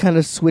they kind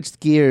of switched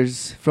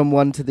gears from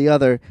one to the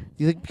other.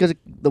 Do you think because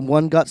the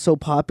one got so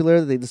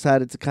popular, they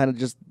decided to kind of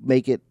just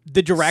make it?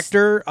 The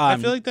director, I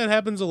feel like that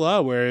happens a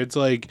lot where it's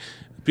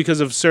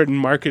because of certain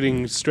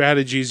marketing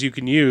strategies you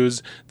can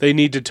use, they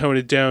need to tone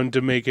it down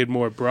to make it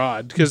more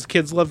broad because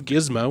kids love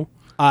Gizmo.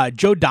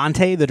 Joe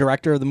Dante, the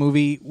director of the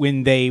movie,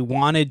 when they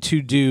wanted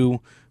to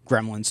do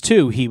Gremlins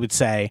 2, he would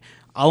say,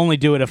 I'll only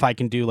do it if I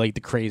can do the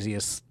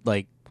craziest,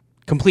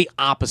 complete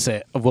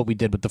opposite of what we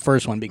did with the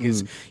first one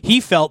because he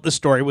felt the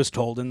story was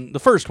told in the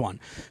first one.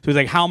 So he's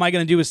like, how am I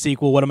going to do a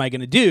sequel? What am I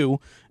going to do?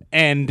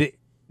 And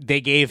they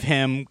gave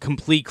him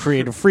complete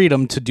creative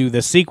freedom to do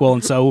this sequel.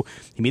 And so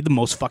he made the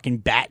most fucking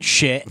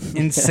batshit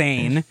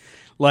insane.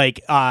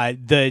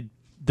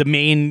 The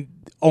main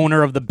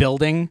owner of the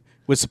building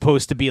was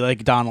supposed to be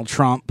Donald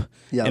Trump.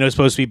 Yep. And it was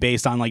supposed to be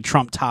based on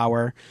Trump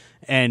Tower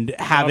and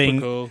having...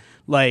 Topical.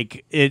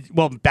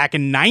 Back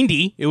in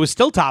 90, it was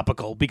still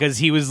topical because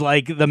he was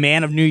the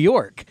man of New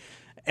York.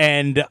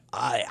 And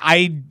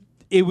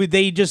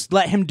they just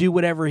let him do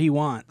whatever he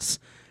wants.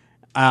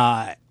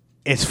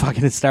 It's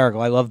fucking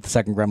hysterical. I love the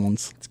second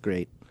Gremlins. It's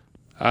great.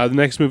 The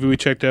next movie we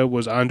checked out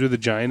was Andre the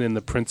Giant and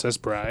the Princess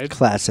Bride.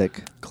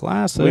 Classic.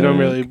 Classic.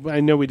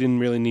 I know we didn't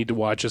really need to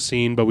watch a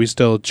scene, but we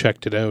still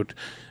checked it out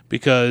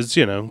because,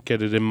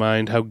 get it in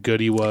mind how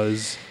good he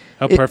was.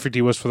 how perfect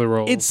he was for the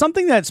role. It's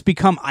something that's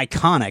become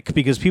iconic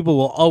because people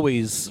will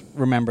always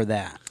remember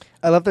that.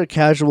 I love their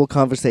casual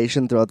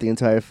conversation throughout the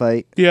entire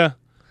fight. yeah,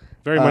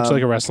 very much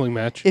like a wrestling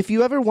match. If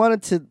you ever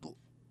wondered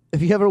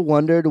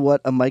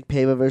what a Mike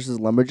Pava versus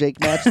Lumberjake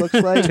match looks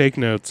like, Take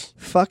notes.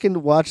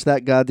 fucking watch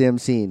that goddamn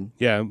scene.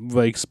 Yeah,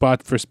 like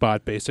spot for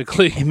spot,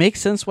 basically. It makes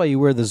sense why you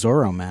wear the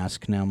Zorro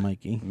mask now,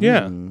 Mikey.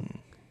 Yeah.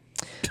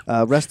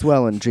 Rest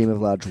well and dream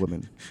of large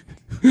women.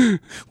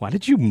 Why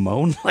did you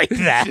moan like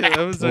that? That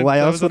was, Why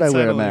that else was would I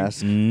wear a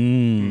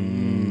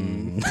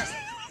unsettling.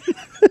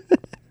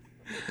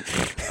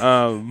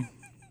 mask?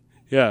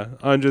 Yeah,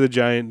 Andre the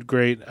Giant,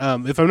 great.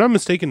 If I'm not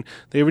mistaken,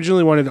 they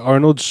originally wanted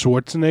Arnold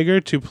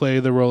Schwarzenegger to play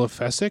the role of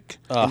Fessick.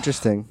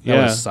 Interesting. That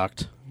Yeah. was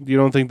sucked. You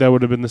don't think that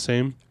would have been the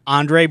same?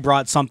 Andre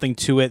brought something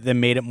to it that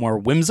made it more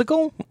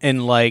whimsical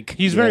and like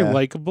He's very Yeah.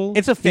 likable.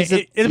 it's a He's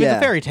a- it was yeah.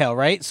 a fairy tale,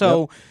 right?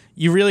 So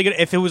you really get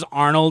if it was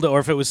Arnold or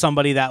if it was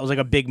somebody that was like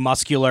a big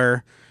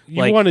muscular you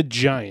like want a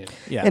giant.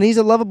 yeah. And he's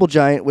a lovable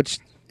giant,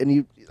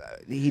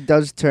 he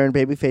does turn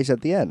babyface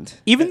at the end.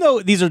 Even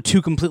though these are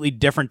two completely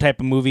different type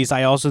of movies,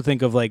 I also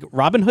think of like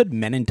Robin Hood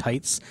Men in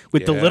Tights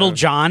with the Yeah. little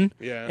John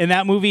Yeah. in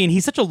that movie, and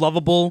he's such a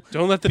lovable.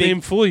 Don't let the big-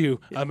 name fool you.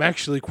 I'm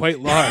actually quite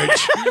large.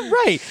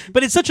 Right,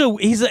 but it's such a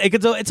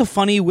it's a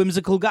funny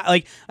whimsical guy.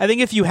 Like I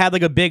think if you had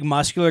like a big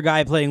muscular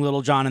guy playing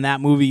Little John in that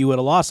movie, you would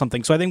have lost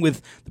something. So I think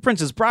with The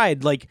Princess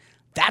Bride, like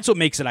that's what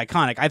makes it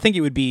iconic. I think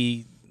it would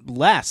be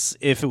less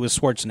if it was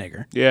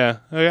Schwarzenegger. Yeah,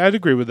 I'd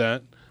agree with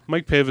that.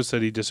 Mike Pava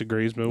said he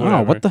disagrees, but whatever.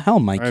 Oh, what the hell,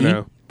 Mikey? I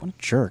know. What a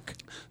jerk.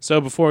 So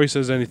before he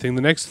says anything,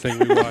 the next thing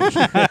we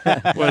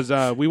watched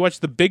was we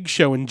watched The Big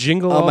Show and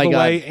Jingle All my the God.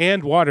 Way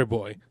and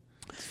Waterboy.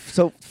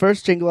 So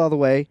first, Jingle All the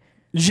Way.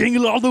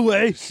 Jingle all the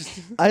way.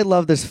 I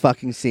love this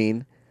fucking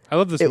scene. I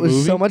love this It was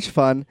movie. so much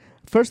fun.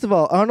 First of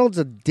all, Arnold's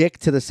a dick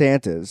to the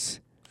Santas.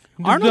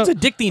 Arnold's No, a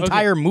dick the okay,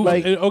 entire movie.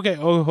 like- Okay,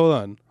 hold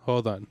on.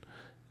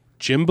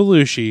 Jim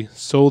Belushi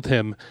sold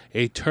him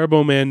a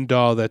Turbo Man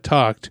doll that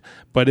talked,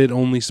 but it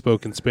only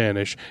spoke in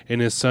Spanish,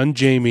 and his son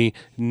Jamie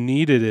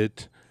needed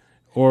it,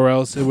 or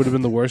else it would have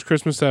been the worst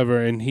Christmas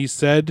ever. And he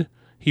said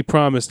he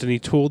promised, and he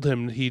told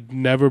him he'd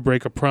never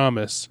break a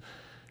promise,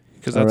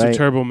 because that's All what right.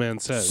 Turbo Man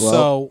says. Well,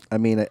 So, I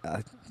mean, you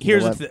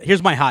here's know what?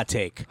 here's my hot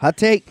take. Hot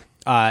take.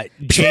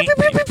 Jane,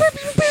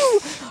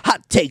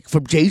 Hot take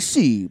from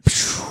JC.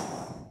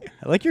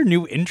 I like your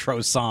new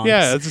intro songs.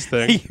 Yeah, that's his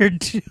thing. You're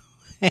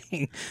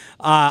doing.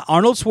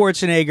 Arnold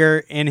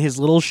Schwarzenegger and his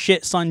little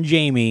shit son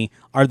Jamie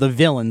are the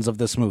villains of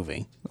this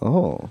movie.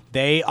 Oh,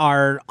 They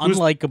are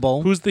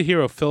unlikable. Who's the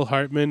hero? Phil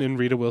Hartman and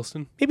Rita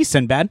Wilson? Maybe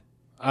Sinbad.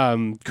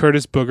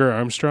 Curtis Booger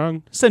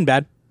Armstrong?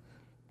 Sinbad.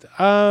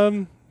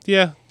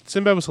 Yeah,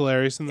 Sinbad was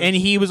hilarious. In this. And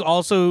he was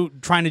also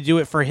trying to do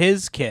it for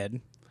his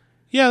kid.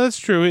 Yeah, that's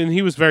true. And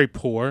he was very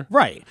poor.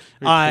 Right.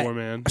 Very poor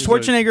man. He's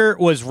Schwarzenegger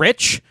was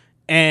rich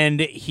and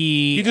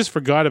He just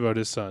forgot about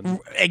his son.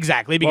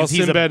 exactly While because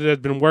he's Sinbad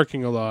had been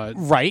working a lot.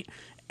 right.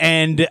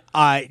 And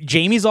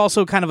Jamie's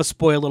also kind of a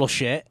spoiled little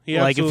shit. He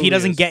Like if he absolutely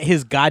doesn't is. get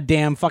his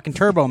goddamn fucking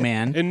Turbo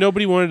Man, And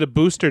nobody wanted a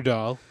booster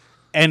doll.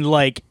 and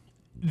like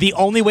the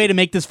only way to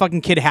make this fucking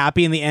kid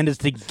happy in the end is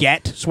to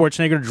get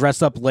Schwarzenegger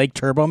dressed up like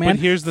Turbo Man. But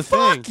here's the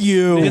Fuck thing.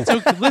 you. It's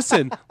okay.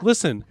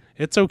 Listen.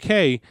 It's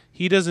okay.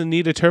 He doesn't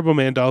need a Turbo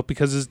Man doll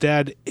because his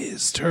dad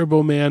is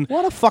Turbo Man.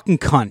 What a fucking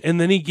cunt. And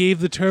then he gave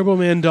the Turbo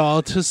Man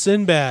doll to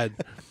Sinbad.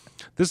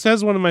 This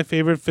has one of my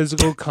favorite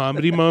physical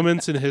comedy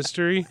moments in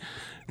history.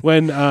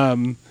 When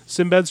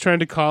Sinbad's trying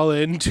to call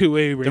in to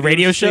a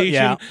radio show? station,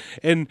 Yeah.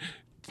 and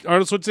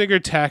Arnold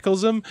Schwarzenegger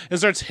tackles him and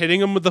starts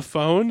hitting him with the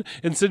phone,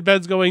 and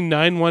Sinbad's going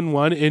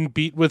 911 in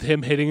beat with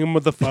him hitting him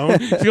with the phone.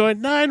 He's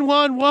going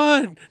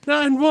 911,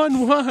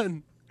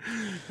 911.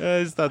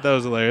 I just thought that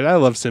was hilarious. I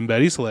love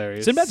Sinbad. He's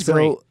hilarious. Sinbad's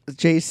great. so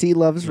JC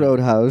loves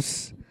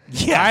Roadhouse,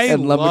 Yeah.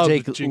 and love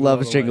Lumberjake Jingle All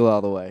loves the Jingle Way.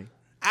 All the Way.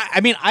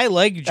 I mean, I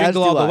like Jingle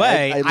do All the I.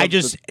 Way. I I, love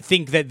just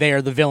think that they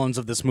are the villains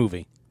of this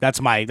movie.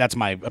 That's my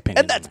opinion.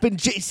 And that's been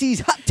JC's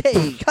hot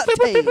take. Hot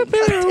take. Hot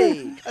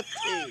take. Hot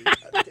take.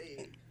 Hot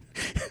take.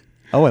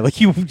 oh, I like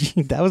you.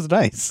 That was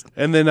nice.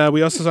 And then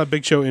we also saw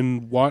Big Show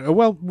in water.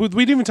 Well, we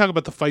didn't even talk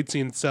about the fight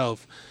scene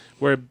itself,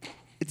 where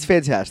It's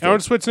fantastic.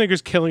 Arnold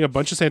Schwarzenegger's killing a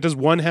bunch of Santas.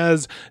 One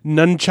has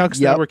nunchucks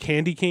that Yep. were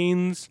candy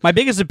canes. My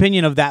biggest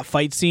opinion of that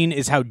fight scene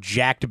is how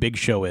jacked Big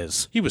Show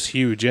is. He was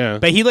huge, yeah.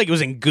 But he was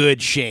in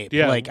good shape.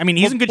 Yeah. Like I mean,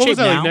 he's in good what shape was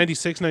that, now. like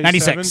 96,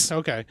 97? 96.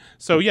 Okay.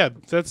 So, yeah,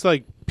 that's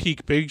like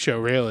peak Big Show,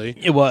 really.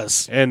 It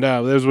was And that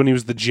was when he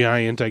was the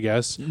giant, I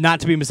guess. not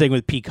to be mistaken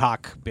with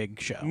Peacock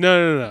Big Show.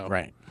 No.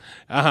 Right.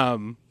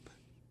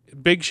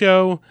 Big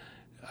Show,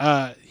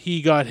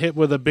 he got hit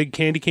with a big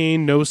candy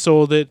cane,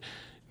 no-sold it,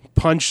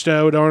 punched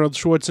out Arnold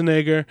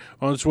Schwarzenegger.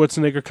 Arnold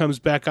Schwarzenegger comes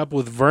back up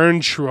with Vern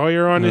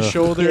Troyer on his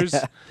shoulders.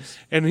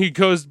 And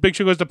Big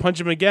Show goes to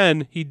punch him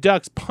again. He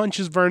ducks,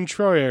 punches Vern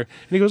Troyer.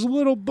 And he goes,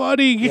 little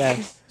buddy.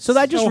 Yes. So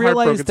I just So realized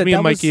heartbroken. It's that me that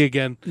and Mikey was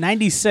again.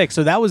 96.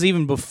 So that was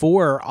even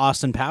before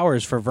Austin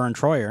Powers for Vern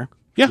Troyer.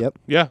 Yeah. Yep.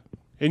 Yeah.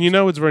 And you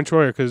know it's Vern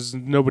Troyer because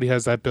nobody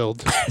has that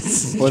build.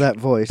 Or that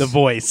voice. The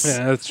voice.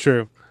 Yeah, that's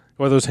true.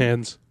 Or those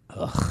hands.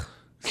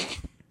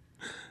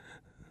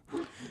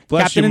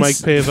 Bless Captain you, and Mike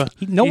S-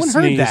 Pava. No He one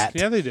heard sneezed. that.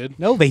 Yeah, they did.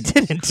 No, they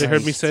didn't. They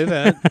heard me say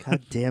that.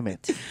 God damn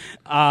it.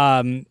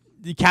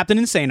 Captain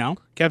Insano.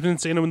 Captain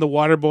Insano and the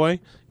Water Boy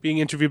being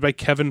interviewed by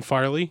Kevin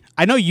Farley.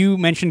 I know you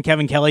mentioned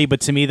Kevin Kelly,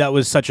 but to me that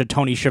was such a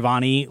Tony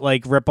Schiavone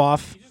like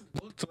ripoff.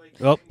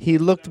 Oh, He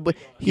looked more like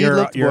you're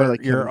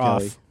Kevin off.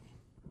 Kelly.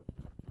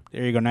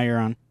 There you go. Now you're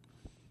on.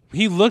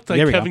 He looked like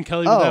There we Kevin go.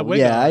 Kelly with that Oh wig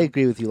yeah, on. I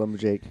agree with you,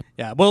 Lumberjake.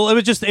 Yeah. Well,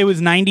 it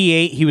was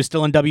 98. He was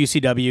still in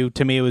WCW.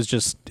 To me, it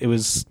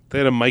was. They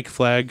had a mic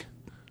flag.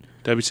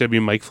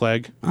 WCW mic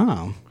flag.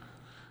 Oh.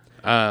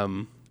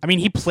 Um, I mean,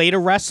 he played a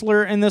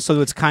wrestler in this, so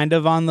it's kind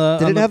of on the.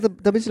 Did on it have the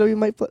WCW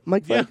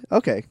mic flag?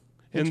 Okay.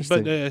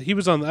 but he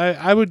was on.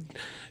 I would,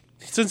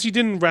 since he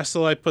didn't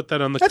wrestle, I put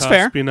that on the That's cusp.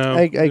 fair. You know,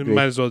 I agree.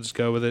 Might as well just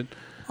go with it.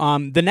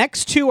 The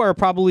next two are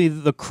probably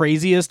the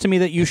craziest to me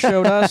that you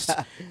showed us.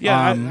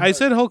 Yeah, I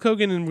said Hulk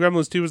Hogan and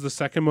Gremlins 2 was the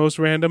second most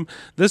random.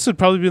 This would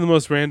probably be the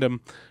most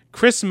random.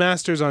 Chris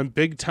Masters on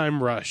Big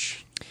Time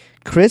Rush.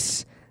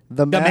 Chris,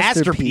 the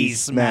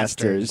Masterpiece Masterpiece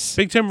Masters.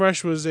 Big Time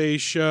Rush was a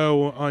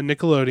show on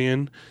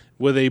Nickelodeon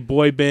with a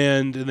boy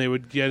band, and they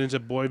would get into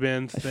boy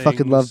band I things.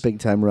 fucking love Big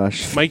Time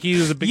Rush. Mikey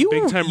was a big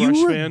Time you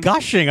Rush were fan.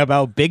 gushing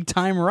about Big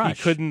Time Rush.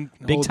 He couldn't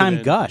Big hold it Time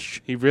in.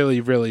 gush. He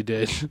really, really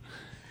did.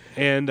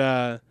 And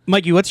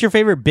Mikey, what's your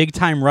favorite Big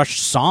Time Rush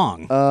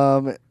song?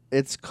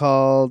 It's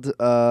called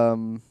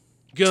gonna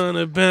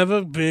have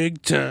a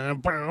big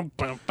time.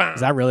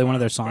 Is that really one of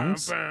their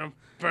songs?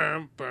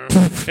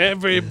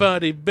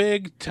 Everybody,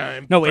 big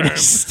time. No, wait,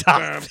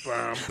 stop.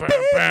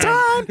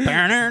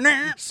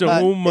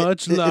 So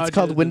much it's larger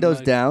called than Windows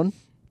life. Down.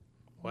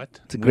 What?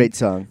 It's a great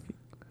song.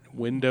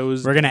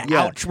 Windows. We're gonna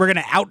Yeah. we're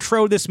gonna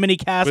outro this mini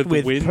cast With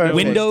with Windows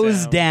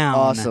Windows Down. Down.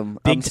 Awesome.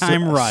 Big I'm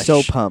Time Rush.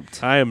 So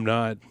pumped. I am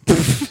not.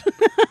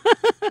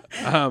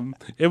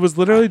 It was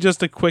literally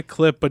just a quick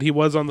clip, but he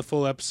was on the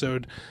full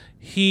episode.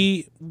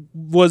 He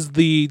was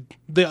the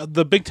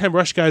Big Time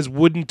Rush guys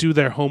wouldn't do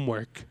their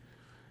homework.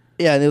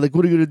 Yeah, and they're like,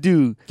 "What are you gonna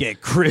do?"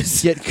 Get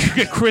Chris. Get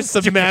Chris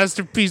the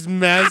Masterpiece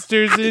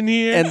Masters in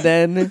here. and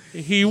then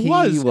he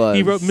was. was.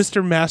 He wrote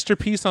Mr.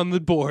 Masterpiece on the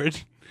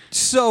board,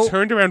 So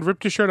turned around,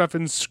 ripped his shirt off,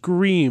 and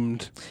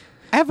screamed.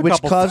 I have a which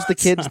couple caused the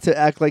thoughts. kids to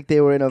act like they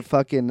were in a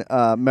fucking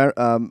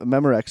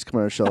Memorex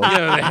commercial.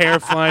 Yeah, the hair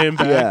flying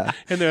back. Yeah.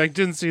 And they're like,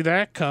 didn't see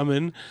that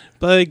coming.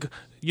 But like,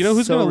 you know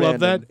who's So gonna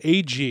love random. that?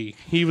 AG.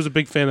 He was a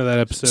big fan of that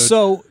episode.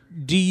 So,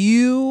 do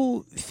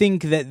you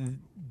think that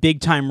Big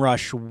Time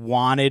Rush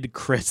wanted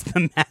Chris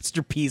the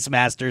Masterpiece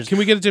Masters? Can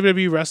we get a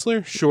WWE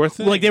wrestler? Sure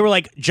thing. Like they were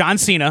like John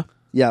Cena,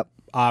 Yep.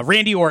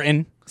 Randy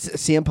Orton,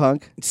 CM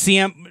Punk.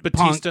 CM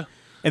Batista. Punk,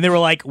 and they were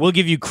like, "We'll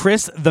give you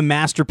Chris the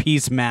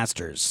Masterpiece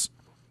Masters."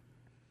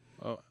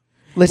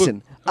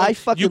 Listen, I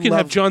fucking You can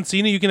love have John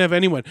Cena. You can have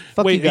anyone.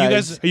 Fuck Wait, you are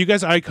guys. you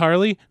guys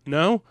iCarly?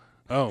 No.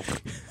 Oh,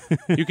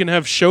 you can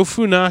have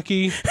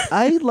Shofunaki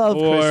I love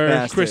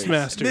or Chris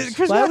Masters.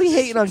 Why are we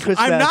hating on Chris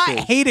I'm Masters?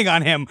 not hating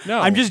on him. No.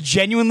 I'm just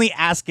genuinely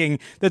asking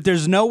that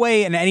there's no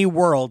way in any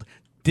world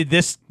did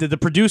the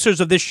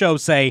producers of this show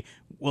say,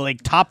 well,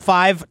 like top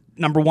 5,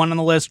 number 1 on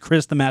the list,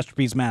 Chris the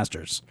Masterpiece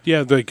Masters.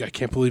 Yeah, like I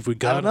can't believe we I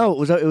got don't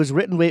know. It was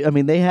written.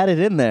 They had it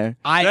in there.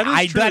 That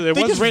is true. It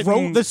They was just written-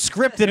 wrote the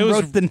script and It was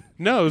wrote the.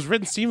 no, it was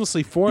written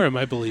seamlessly for him,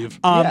 I believe.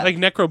 Yeah. Like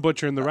Necro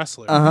Butcher and the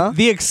Wrestler.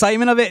 The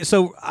excitement of it.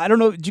 So I don't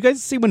know. Did you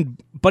guys see when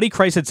Buddy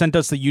Christ had sent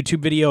us the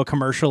YouTube video, a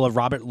commercial of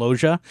Robert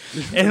Loggia,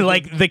 and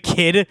like the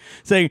kid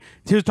saying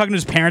he was talking to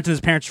his parents, and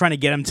his parents trying to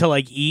get him to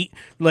like eat.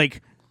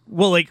 Like,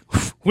 well, like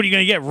what are you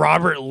gonna get,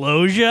 Robert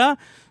Loggia?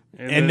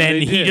 And then they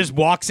he did. just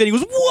walks in. He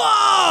goes,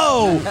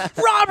 "Whoa,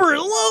 Robert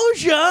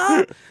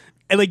Loggia!"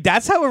 And like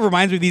that's how it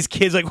reminds me of these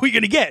kids. Like, what are you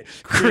gonna get,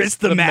 Chris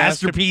the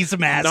Masterpiece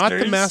Masters? Not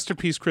the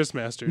Masterpiece Chris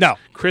Masters. No.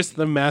 Chris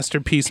the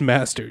Masterpiece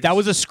Masters. That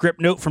was a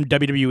script note from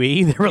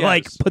WWE. They were Yes.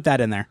 like, put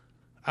that in there.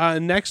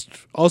 Next,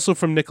 also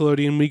from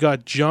Nickelodeon, we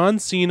got John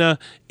Cena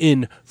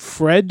in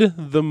Fred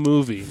the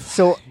Movie.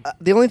 So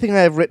the only thing I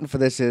have written for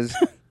this is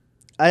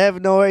I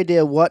have no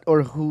idea what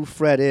or who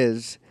Fred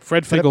is.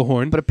 Fred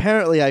Figglehorn. But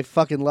apparently I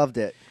fucking loved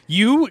it.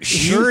 You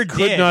sure could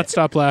did. not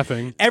stop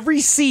laughing. Every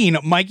scene,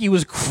 Mikey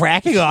was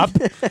cracking up.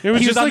 was he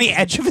was just on like- the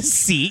edge of his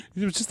seat.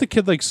 It was just a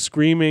kid like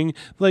screaming.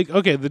 Like,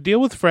 okay, the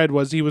deal with Fred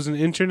was he was an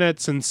internet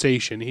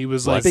sensation. He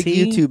was like Big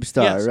he? YouTube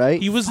star, Yes,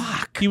 right? He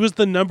was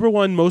the number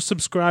 1 most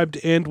subscribed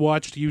and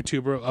watched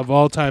YouTuber of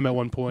all time at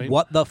one point.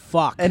 What the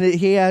fuck? and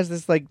he has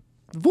this like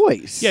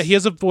voice. Yeah, he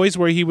has a voice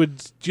where he would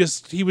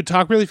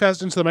talk really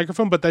fast into the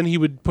microphone, but then he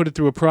would put it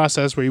through a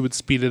process where he would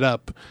speed it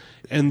up,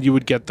 and you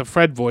would get the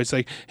Fred voice,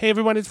 like, "Hey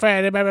everyone, it's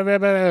Fred," blah, blah, blah,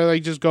 blah,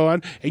 like just go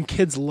on, and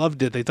kids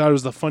loved it. They thought it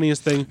was the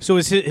funniest thing. So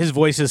is his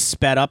voice is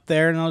sped up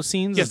there in those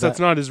scenes? Yes, Is that's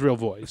that- not his real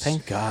voice.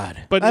 Thank God.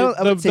 But I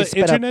would say the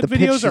sped up. internet The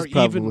videos pitch are is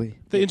probably- even.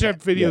 The internet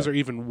videos are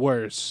even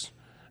worse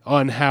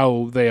on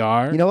how they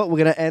are. You know what? We're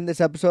gonna end this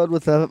episode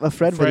with a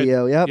Fred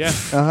video. Yep. Yeah.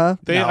 Uh huh.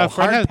 They, No,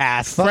 Fred hard has,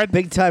 pass. Fuck Fred,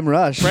 Big Time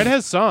Rush. Fred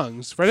has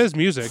songs. Fred has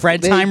music.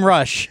 Fred They- Time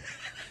Rush.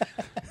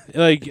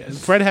 Like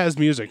Fred has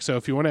music. So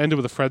if you want to end it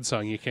with a Fred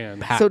song, you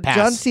can. so Pass.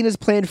 John Cena's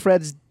playing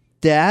Fred's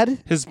dad?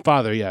 His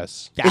father,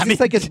 yes. Yeah, Is this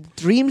like a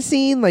dream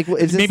scene? Like,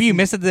 is this maybe you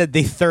missed it that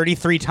the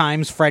 33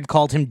 times Fred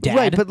called him dad.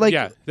 right? But like,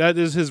 Yeah, that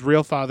is his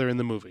real father in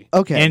the movie.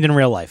 okay, and in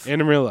real life.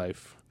 And in real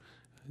life.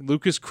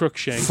 Lucas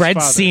Crookshank's Fred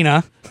father.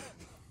 Cena.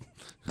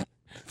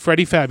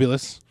 Freddie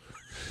Fabulous.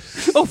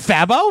 Oh,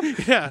 Fabo?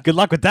 Yeah. Good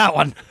luck with that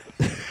one.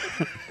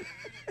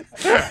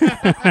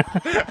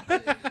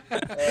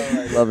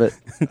 I love it.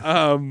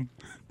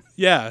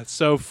 Yeah,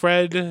 so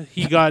Fred,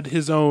 he got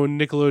his own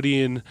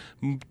Nickelodeon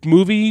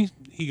movie.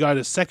 He got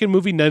a second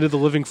movie, Night of the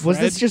Living Fred. Was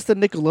this just a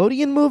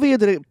Nickelodeon movie, or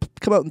did it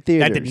come out in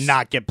theaters? That did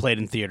not get played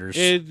in theaters.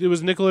 It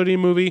was a Nickelodeon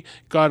movie.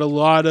 Got a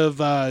lot of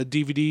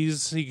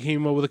DVDs. He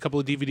came up with a couple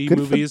of DVD Good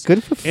for- movies.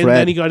 good for And Fred.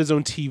 then he got his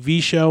own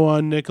TV show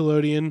on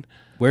Nickelodeon.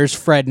 Where's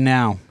Fred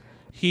now?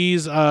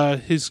 He's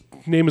his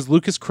name is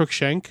Lucas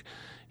Crookshank.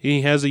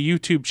 He has a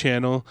YouTube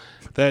channel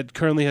that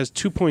currently has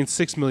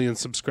 2.6 million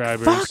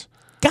subscribers. Fuck.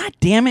 God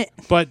damn it.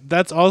 But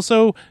that's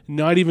also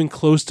not even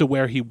close to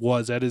where he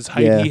was. At his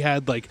height, Yeah. he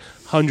had like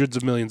hundreds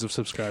of millions of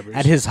subscribers.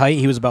 At his height,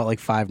 he was about like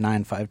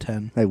 5'9",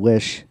 5'10". I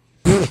wish.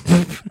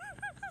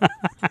 But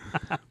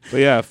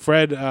yeah,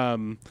 Fred,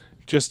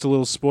 just a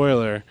little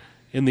spoiler,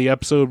 in the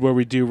episode where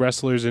we do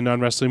wrestlers in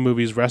non-wrestling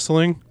movies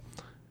wrestling,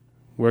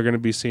 we're going to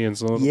be seeing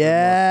some little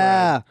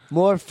Yeah,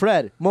 more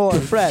Fred, more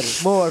Fred,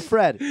 more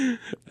Fred.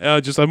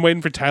 I'm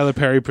waiting for Tyler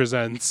Perry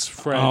Presents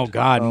Fred. Oh,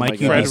 God. Oh, my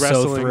Mike, you'd God. be Fred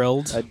so wrestling.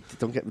 thrilled. I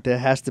don't get. There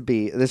has to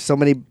be. There's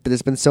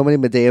been so many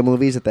Medea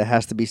movies that there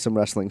has to be some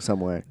wrestling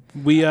somewhere.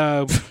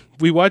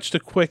 We watched a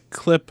quick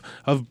clip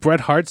of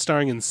Bret Hart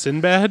starring in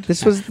Sinbad.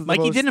 This was the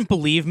Mikey most- didn't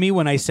believe me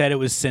when I said it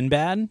was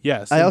Sinbad.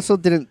 Yes. I also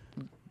didn't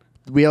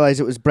realize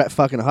it was Bret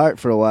fucking Hart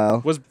for a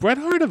while Was Bret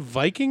Hart a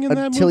Viking in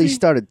that until movie? he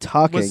started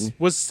talking.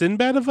 Was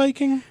Sinbad a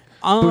Viking?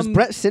 Was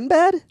Bret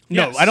Sinbad?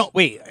 No, Yes. I don't.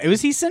 Wait,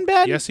 was he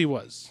Sinbad? Yes, he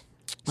was.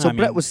 So I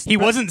Bret mean, was. He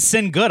wasn't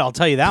Sin good, I'll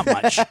tell you that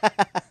much.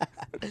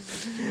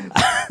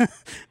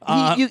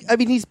 I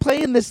mean, he's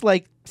playing this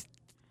like.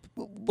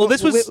 Well,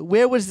 this was.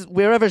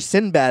 wherever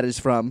Sinbad is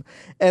from,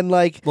 and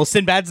like Well,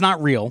 Sinbad's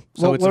not real,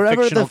 so well, it's a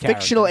wherever fictional the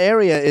fictional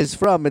area is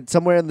from, it's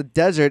somewhere in the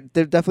desert.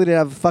 They definitely didn't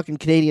have a fucking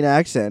Canadian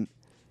accent.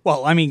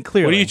 Well, I mean,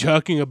 clearly. What are you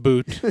talking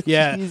about?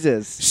 Yeah.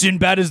 Jesus.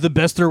 Sinbad is the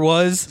best there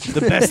was,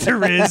 the best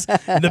there is,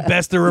 and the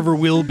best there ever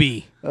will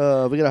be. We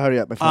gotta hurry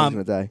up. My phone's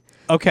gonna die.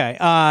 Okay,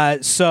 Oh,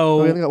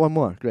 we only got one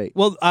more. Great.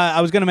 Well, I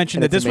was going to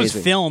mention And that it's this was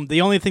amazing. filmed.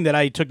 The only thing that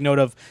I took note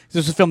of,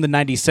 this was filmed in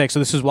 '96, so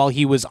this is while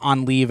he was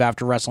on leave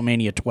after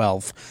WrestleMania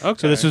 12.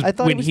 Okay. So this was I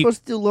thought when he was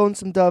supposed to do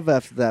Lonesome Dove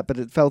after that, but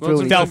it fell through.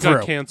 Lonesome and fell Dove got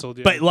through. canceled.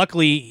 Yeah. But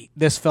luckily,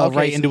 this fell Okay,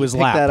 right so into you his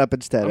pick lap. that up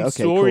instead. I'm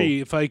Okay, sorry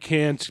cool. if I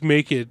can't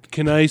make it.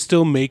 Can I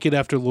still make it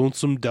after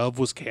Lonesome Dove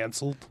was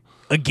canceled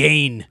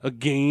Again.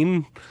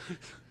 again?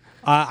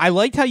 I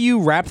liked how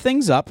you wrapped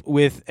things up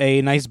with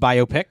a nice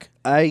biopic.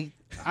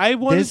 I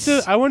wanted This-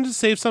 to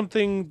save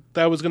something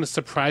that was going to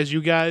surprise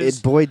you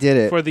guys. Boy, did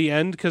it. For the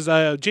end, because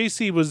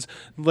JC was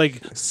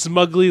like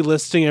smugly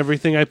listing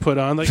everything I put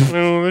on, like,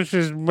 oh, this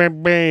is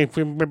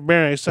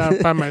I saw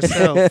it by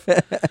myself.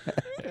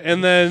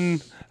 And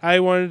then I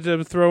wanted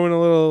to throw in a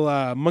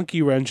little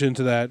monkey wrench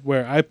into that,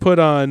 where I put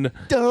on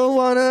Don't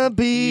wanna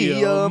be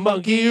Your a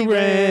monkey monkey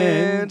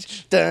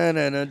ranch.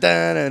 Da-na-na,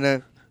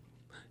 da-na-na.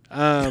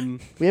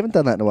 We haven't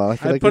done that in a while. I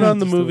feel I like put we on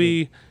the have to still do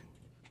movie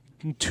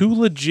Too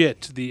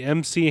Legit, the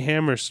MC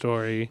Hammer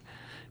story,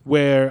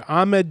 where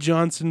Ahmed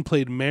Johnson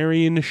played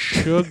Marion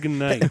Suge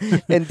Knight.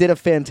 it. And did a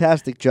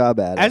fantastic job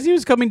at it. As he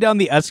was coming down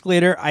the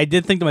escalator, I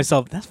did think to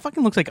myself, that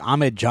fucking looks like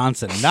Ahmed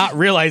Johnson, not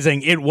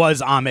realizing it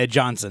was Ahmed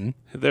Johnson.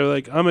 They're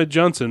like, Ahmed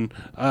Johnson,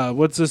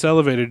 what's this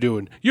elevator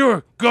doing?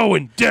 You're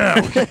going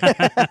down.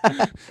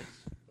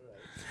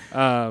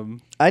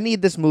 I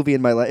need this movie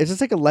in my life. Is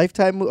this like a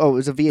Lifetime movie? Oh, it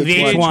was a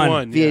VH1.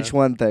 VH1. yeah.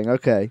 VH1 thing.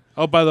 Okay.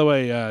 Oh, by the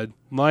way,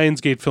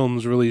 Lionsgate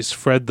Films released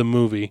Fred the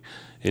movie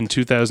in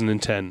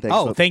 2010. Thanks,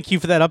 Oh, thank you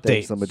for that update.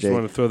 Thanks, Lumber Just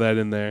want Jake. to throw that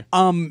in there.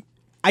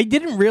 I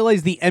didn't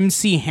realize the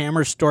MC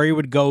Hammer story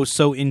would go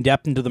so in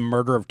depth into the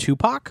murder of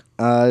Tupac.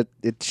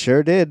 It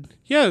sure did.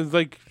 Yeah,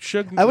 like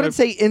Suge. I wouldn't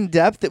say in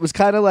depth. It was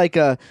kind of like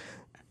a.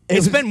 It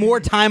was- spent more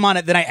time on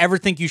it than I ever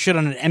think you should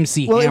on an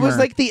MC Well, Hammer. it was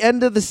like the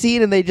end of the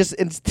scene, and they just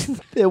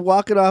they're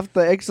walking off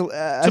the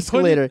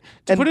escalator. To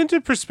and put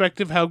into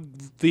perspective how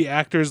the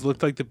actors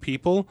looked like the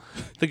people,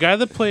 the guy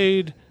that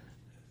played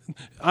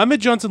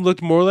Ahmed Johnson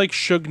looked more like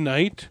Suge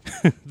Knight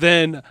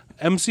than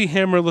MC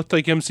Hammer looked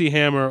like MC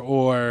Hammer,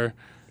 or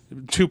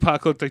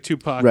Tupac looked like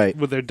Tupac Right.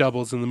 with their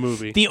doubles in the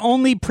movie. the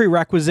only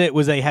prerequisite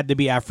was they had to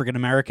be African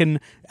American.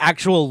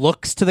 Actual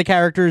looks to the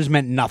characters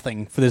meant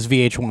nothing for this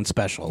VH1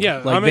 special. yeah,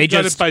 like Ahmed they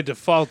got just it by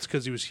default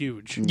because he was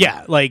huge.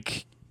 yeah,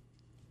 like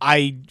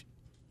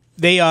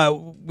they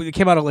it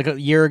came out like a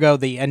year ago,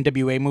 the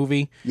NWA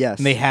movie. Yes.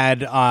 and they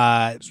had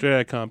Straight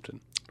out of Compton.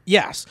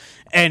 yes,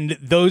 and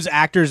those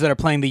actors that are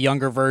playing the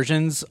younger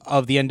versions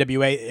of the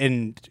NWA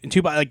and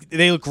Tupac, like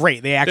they look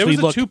great. They There actually was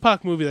a look.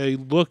 Tupac movie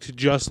that looked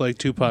just like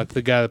Tupac,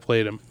 the guy that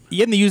played him.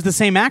 Yeah, and they used the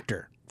same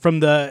actor from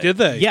the. Did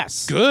they?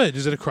 Yes. Good.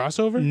 Is it a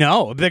crossover?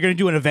 No, they're going to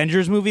do an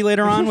Avengers movie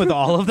later on with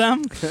all of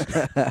them.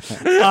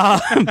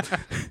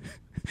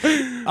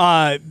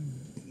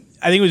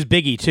 I think it was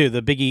Biggie too,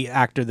 the Biggie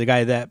actor, the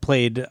guy that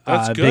played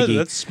That's good. Biggie.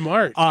 That's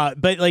smart.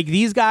 But like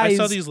these guys,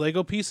 I saw these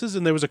Lego pieces,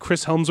 and there was a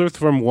Chris Helmsworth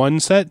from one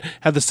set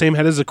had the same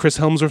head as a Chris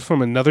Helmsworth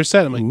from another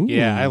set. I'm like,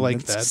 yeah, I like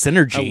that that's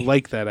synergy. I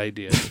like that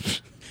idea.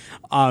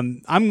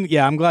 I'm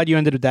glad you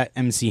ended with that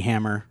MC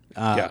Hammer.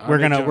 We're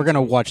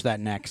gonna watch that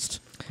next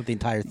with the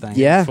entire thing.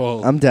 Yeah,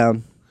 Full. I'm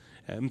down.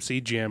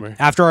 MC Jammer.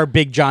 After our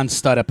Big John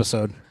Stud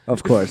episode.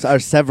 Of course. Our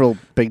several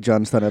Big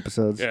John Stunt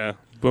episodes. Yeah,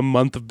 a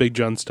month of Big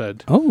John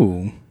Stud.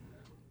 Oh.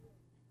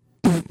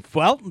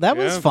 Well, that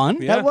was Yeah. fun.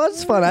 Yeah. That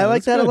was fun. I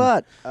like that good. a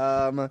lot.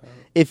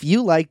 If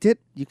you liked it,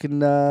 you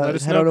can Let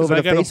us head know, on 'cause over I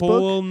to got a Facebook.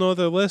 whole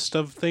another list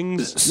of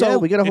things. So, yeah,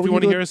 we got a If whole. you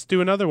want to new- hear us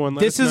do another one,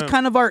 let This us is know.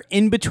 kind of our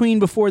in between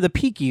before the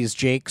Peakies,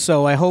 Jake.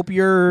 So I hope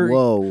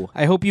Whoa.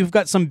 I hope you've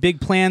got some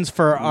big plans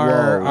for Whoa,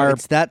 our.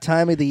 it's that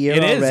time of the year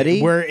It is.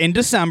 already. We're in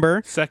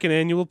December. second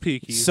annual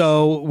Peakies.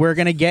 So we're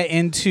gonna get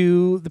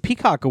into the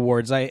Peacock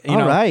Awards. All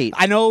right.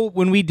 I know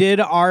when we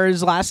did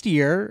ours last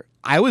year,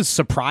 I was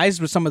surprised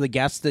with some of the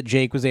guests that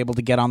Jake was able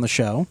to get on the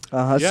show.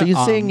 So Yeah.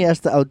 you're saying he has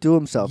to outdo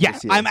himself Yeah,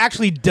 this year. I'm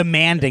actually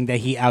demanding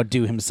that he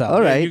outdo himself.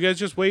 All Yeah, right. you guys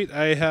just wait.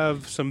 I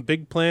have some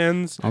big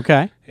plans,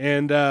 Okay.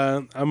 and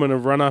I'm gonna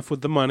run off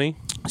with the money.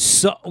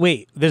 So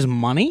wait, there's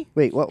money?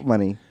 Wait, what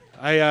money?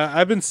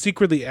 I've been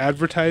secretly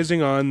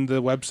advertising on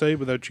the website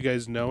without you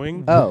guys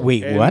knowing. Oh.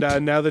 Wait, And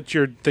what? now that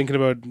you're thinking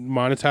about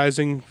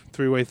monetizing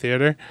Three-Way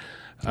Theater,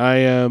 I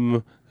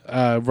am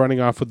running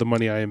off with the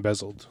money I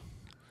embezzled.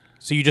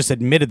 So you just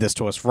admitted this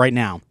to us right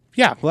now.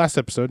 Yeah, last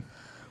episode.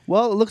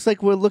 Well, it looks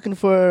like we're looking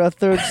for a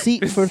third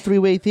seat for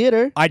Three-Way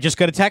Theater. I just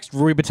got a text.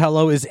 Rui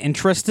Botello is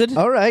interested.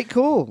 All right,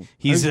 cool.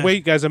 He's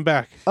Wait, guys, I'm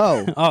back.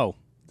 Oh,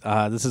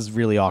 this is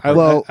really I, awkward.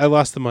 Well- I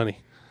lost the money.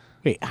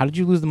 Wait, how did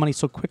you lose the money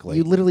so quickly?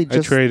 you literally I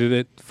just traded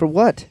it. for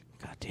what?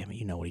 God damn it!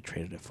 You know what he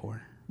traded it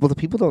for? Well, the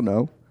people don't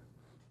know.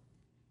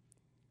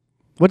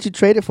 What'd you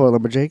trade it for,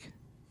 Lumberjake?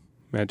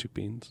 Magic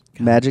beans.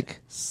 Magic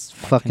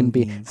fucking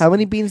bean. beans. How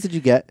many beans did you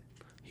get?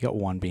 You got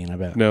one bean, I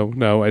bet.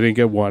 No, I didn't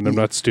get one. I'm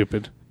not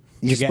stupid.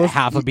 You get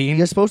half a bean?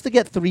 You're supposed to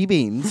get 3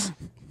 beans.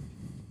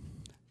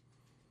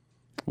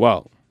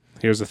 Well,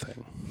 here's the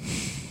thing.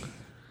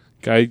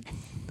 Guy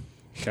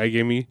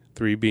gave me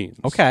 3 beans.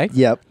 Okay.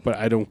 Yep. But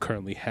I don't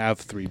currently have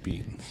 3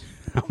 beans.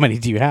 How many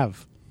do you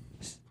have?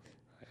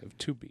 I have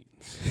 2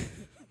 beans.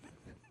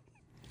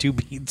 2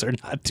 beans or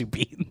not 2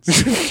 beans?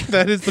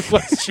 That is the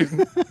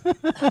question.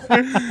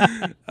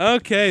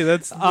 Okay,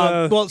 that's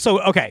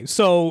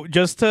So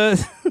just to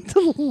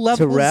level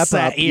To wrap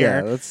set up,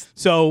 here. yeah, let's.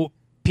 So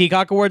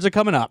Peacock Awards are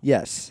coming up.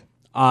 Yes.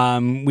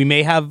 We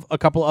may have a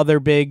couple other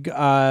big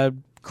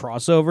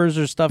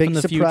crossovers or stuff Big in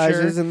the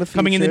surprises future. in the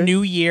Coming in the future.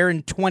 new year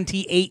in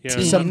 2018.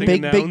 Yeah, Some Nothing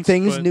big announced,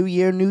 things. but- New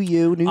year, new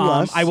you, new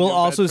us. I will New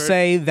also Bedford.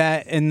 say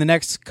that in the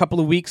next couple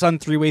of weeks on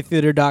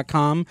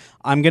threewaytheater.com,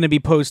 I'm going to be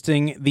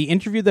posting the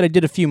interview that I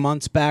did a few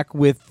months back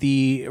with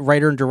the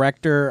writer and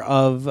director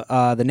of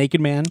The Naked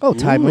Man, Oh,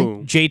 timely.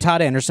 Ooh. J.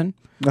 Todd Anderson.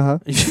 Uh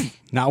huh.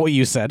 Not what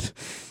you said. Is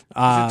it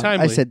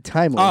timely? I said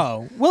timely.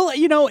 Oh, well,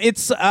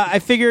 it's I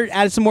figured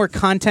add some more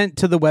content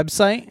to the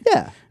website.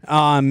 Yeah. Get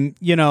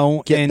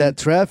and that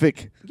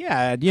traffic.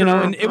 yeah,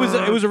 and it was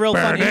a real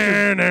fun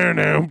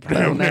interview.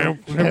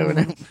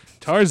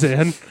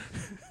 Tarzan.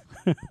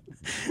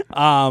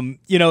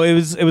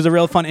 It was a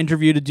real fun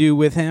interview to do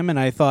with him, and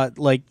I thought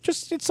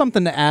it's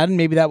something to add, and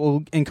maybe that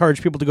will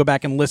encourage people to go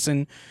back and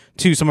listen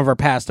to some of our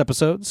past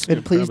episodes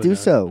And please probably do not.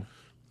 so.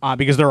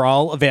 because they're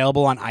all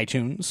available on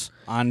iTunes,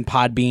 on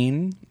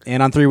Podbean,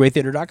 and on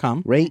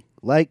threewaytheater.com. Rate,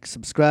 like,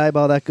 subscribe,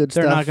 all that good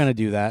They're stuff. not going to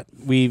do that.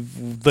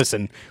 We've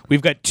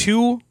got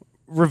 2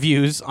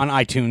 reviews on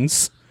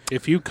iTunes.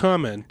 If you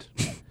comment,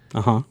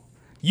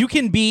 You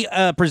can be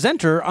a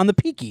presenter on the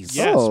Peakies.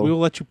 yes, Oh. we will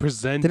let you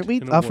present. Didn't we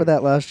an offer award.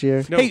 that last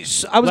year? No. Hey,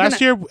 I was Last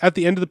gonna- year at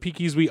the end of the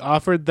Peakies, we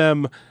offered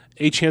them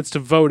a chance to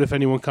vote if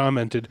anyone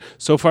commented.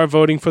 So far,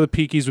 voting for the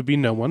Peakies would be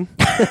no one.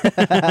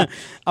 I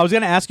was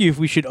going to ask you if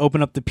we should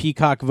open up the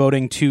Peacock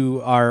voting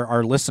to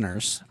our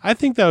listeners. I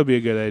think that would be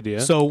a good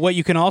idea. So what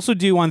you can also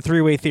do on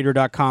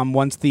threewaytheater.com,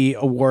 once the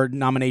award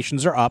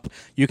nominations are up,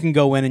 you can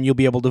go in and you'll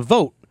be able to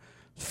vote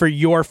for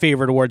your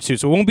favorite awards too.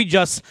 So it won't be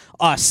just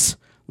us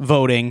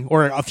voting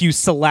or a few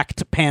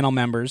select panel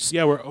members.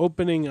 yeah, we're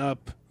opening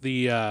up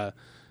the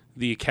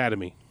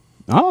Academy.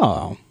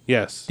 Oh,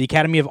 Yes. the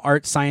Academy of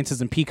Art,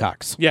 Sciences, and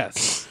Peacocks.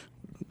 Yes.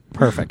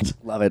 Perfect.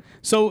 Love it.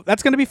 So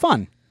that's going to be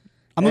fun.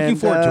 I'm looking And,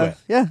 forward to it.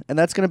 Yeah, and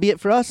that's going to be it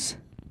for us.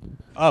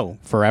 Oh,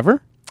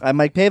 forever? I'm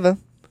Mike Pava,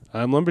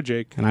 I'm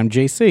Lumberjake. And I'm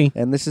JC.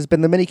 and this has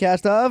been the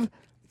minicast of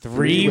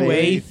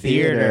Three-Way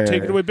Theater.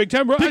 Take it away, Big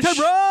Time Rush. Big Time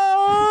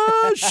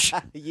Rush!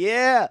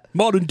 Yeah.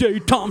 Modern day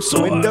Tom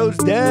Sawyer. Windows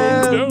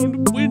down.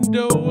 Down the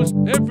windows,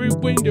 every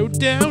window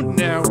down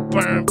now.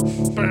 Bam,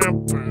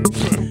 bam, bam,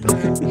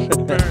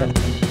 bam, bam.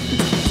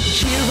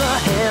 Here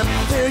I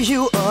am, there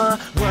you are.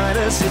 Why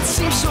does it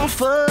seem so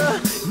far?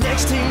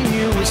 Next to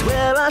you is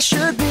where I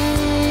should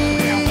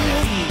be.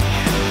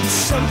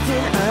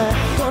 Something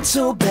I want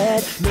so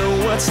bad.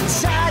 Know what's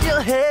inside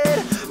your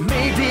head.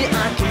 Maybe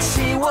I can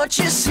see what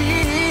you see.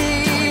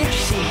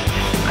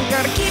 I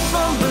gotta keep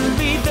on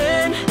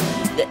believing.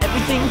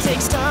 everything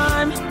takes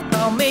time.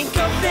 I'll make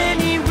up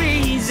any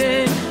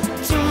reason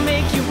to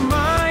make you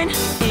mine.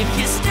 If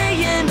you're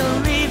staying or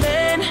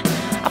leaving,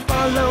 I'll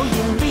follow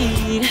your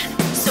lead.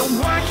 So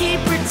why keep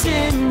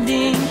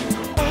pretending?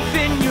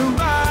 Open your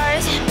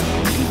eyes,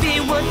 I can be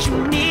what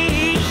you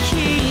need.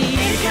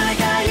 Any kind of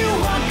guy you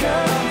want,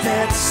 girl,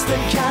 that's the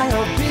guy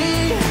I'll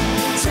be.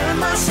 Turn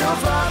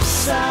myself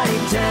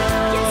upside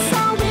down. Yes,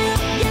 I will,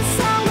 yes,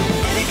 I will.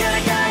 Any kind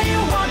of guy you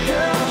want,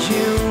 girl,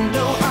 you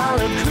know I'll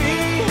agree.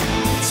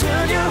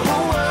 Turn your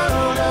whole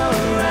world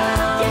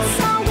around. Yes,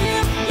 I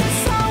will, yes,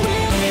 I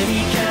will.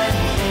 Any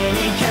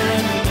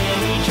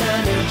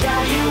kind of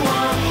guy you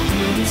want.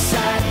 You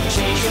decide,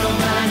 change your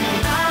mind,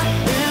 I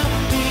will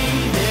be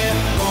there.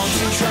 Won't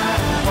you try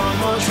one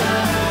more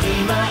time? Be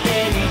my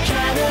any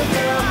kind of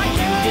girl.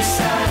 You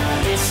decide,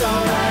 it's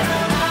alright,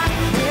 I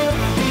will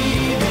be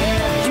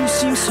there. You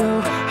seem so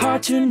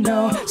hard to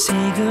know.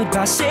 Say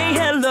goodbye, say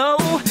hello.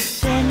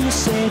 Then you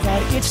say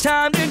that it's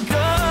time to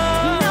go.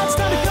 Now it's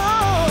time to go.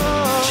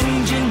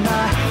 Changing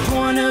my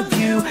point of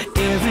view.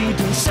 Every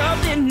day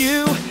something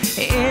new.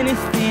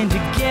 Anything to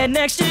get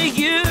next to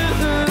you.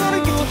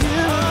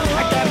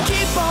 I gotta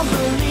keep on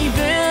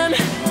believing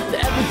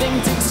that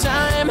everything takes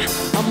time.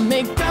 I'll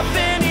make up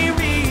any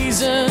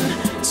reason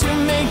to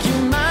make you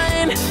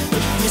mine. If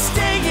you're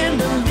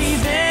staying or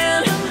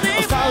leaving,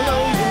 I'll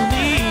follow your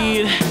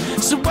lead.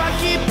 So I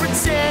keep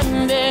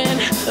pretending.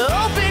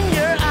 Open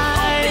your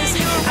eyes,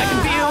 I can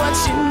be what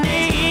you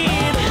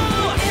need.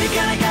 Any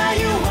kind of guy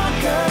you want,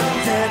 girl,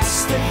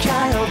 that's the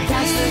guy I'll be.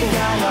 That's the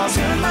guy I'll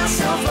turn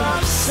myself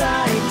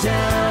upside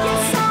down.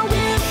 Yes, I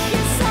will,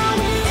 yes, I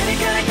will. Any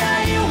kind of guy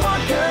you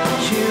want, girl,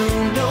 you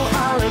know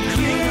I'll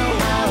agree.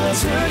 I'll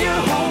turn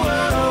your whole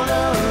world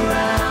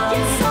around.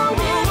 Yes, I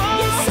will,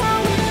 yes, I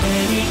will.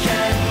 Any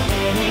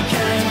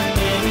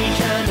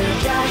kind of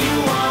guy you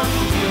want.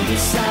 You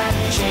decide,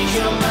 change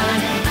your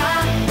mind,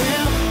 I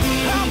will be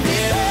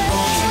there.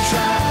 Won't you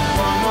try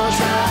one more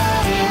time?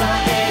 Be my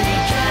any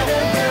kind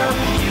of girl.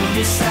 You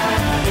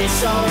decide,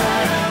 it's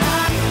alright,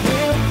 I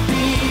will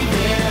be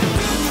there.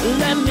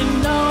 Let me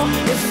know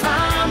if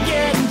I'm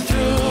getting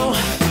through,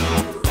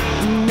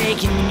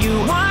 making you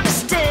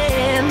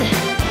understand.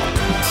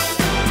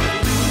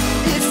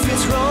 If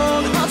it's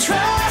wrong, I'll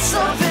try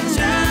something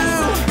new.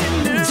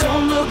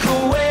 Don't look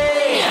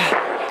away,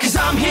 'cause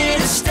I'm here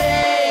to stay.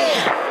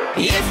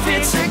 If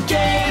it's a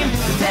game,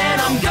 then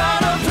I'm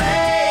gonna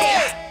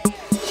play.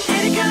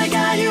 Any kind of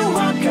guy you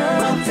want,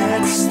 girl,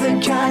 that's the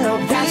guy I'll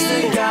be. That's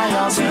the guy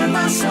I'll turn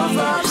myself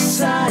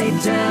upside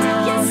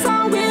down. Yes,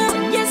 I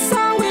will, yes, I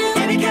will.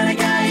 Any kind of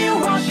guy you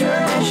want,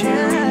 girl, you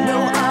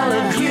know I'll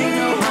agree.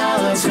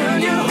 I'll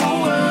turn your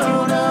whole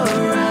world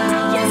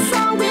around. Yes,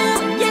 I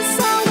will, yes,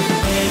 I will.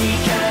 Any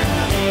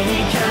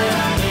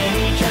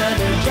kind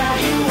of guy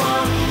you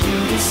want. You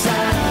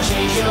decide,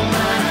 change your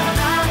mind,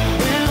 I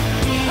will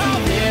be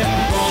there.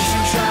 Won't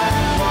you try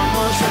one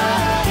more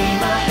time? Be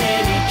my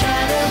any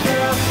kind of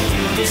girl.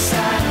 You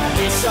decide,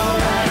 it's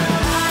alright,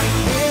 I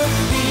will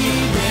be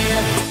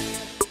there.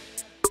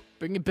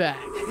 Bring it back.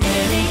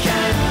 Any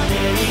kind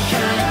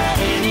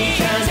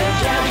of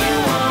guy you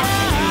want.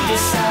 You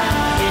decide,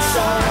 it's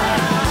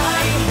alright,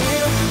 I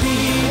will be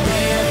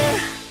there.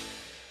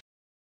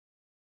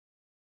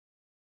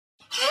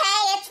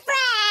 Hey, it's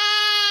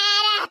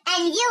Fred!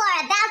 And you are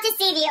about to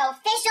see the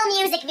official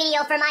music video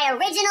for my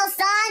original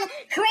song,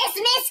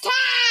 Christmas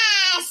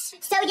Cash!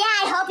 So yeah,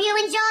 I hope you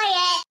enjoy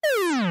it.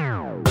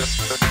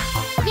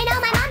 You know,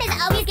 my mom is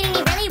always giving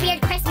me really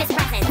weird Christmas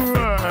presents.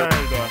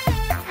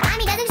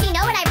 Mommy, doesn't she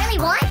know what I really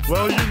want?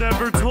 Well, you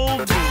never told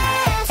me.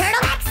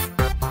 Turtlenecks?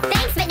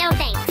 Thanks, but no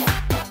thanks.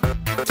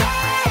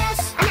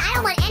 I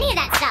don't want any of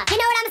that stuff. You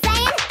know what I'm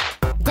saying?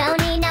 Don't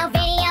need no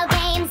video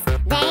games.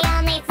 They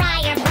only fry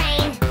your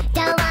brain.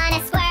 Don't want a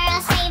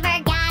squirrel shaver.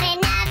 Got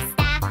enough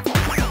stuff.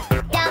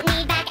 Don't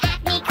need back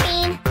acne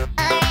cream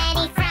or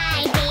any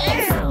fried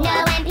beans. No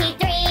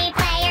MP3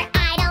 player.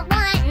 I don't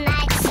want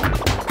much.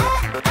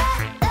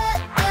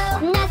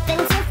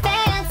 Nothing too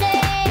fancy.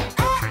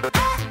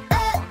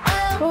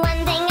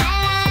 One thing I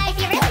like,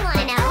 if you really want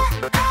to know.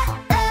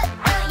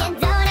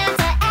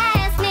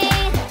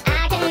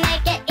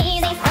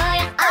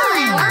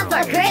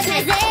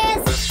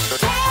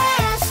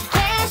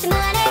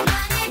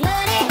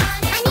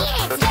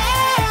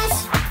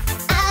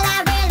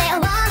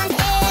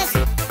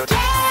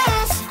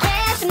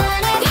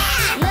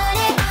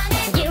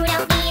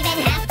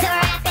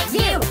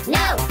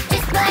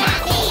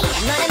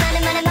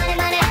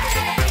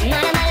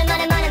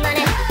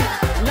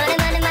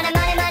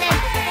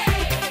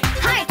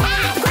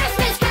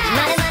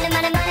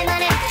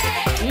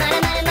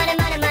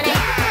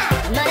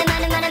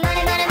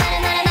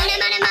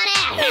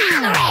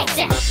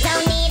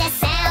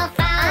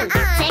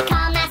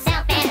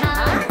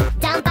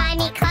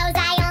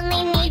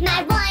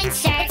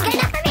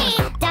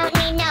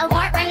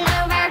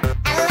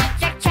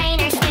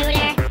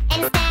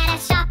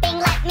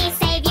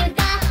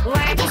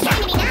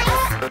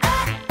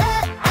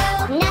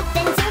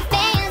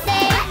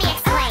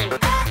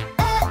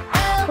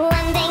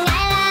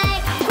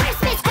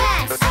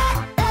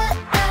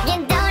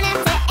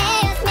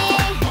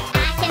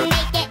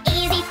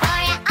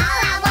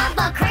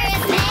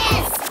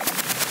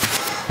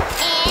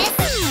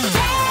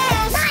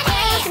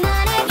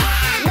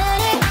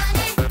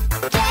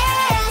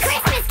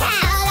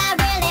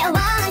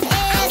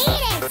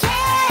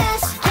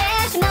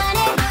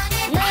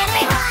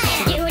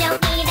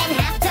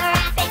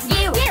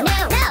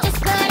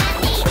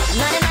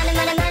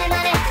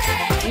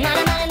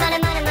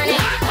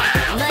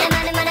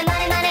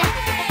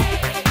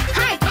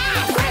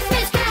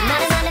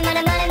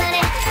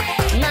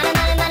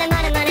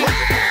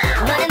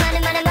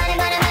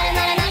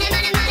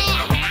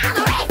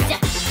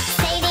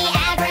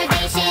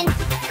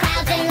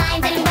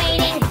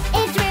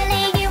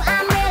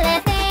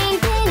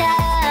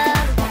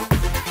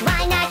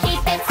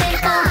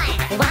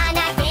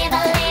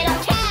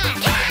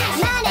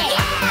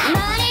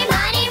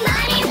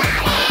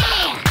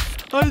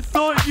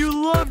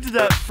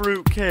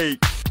 fruitcake?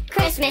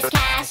 Christmas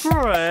cash.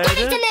 Bread? Give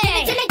it to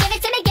me. Give it to me. Give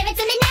it to me. Give it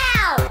to me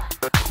now.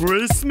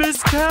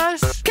 Christmas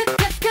cash?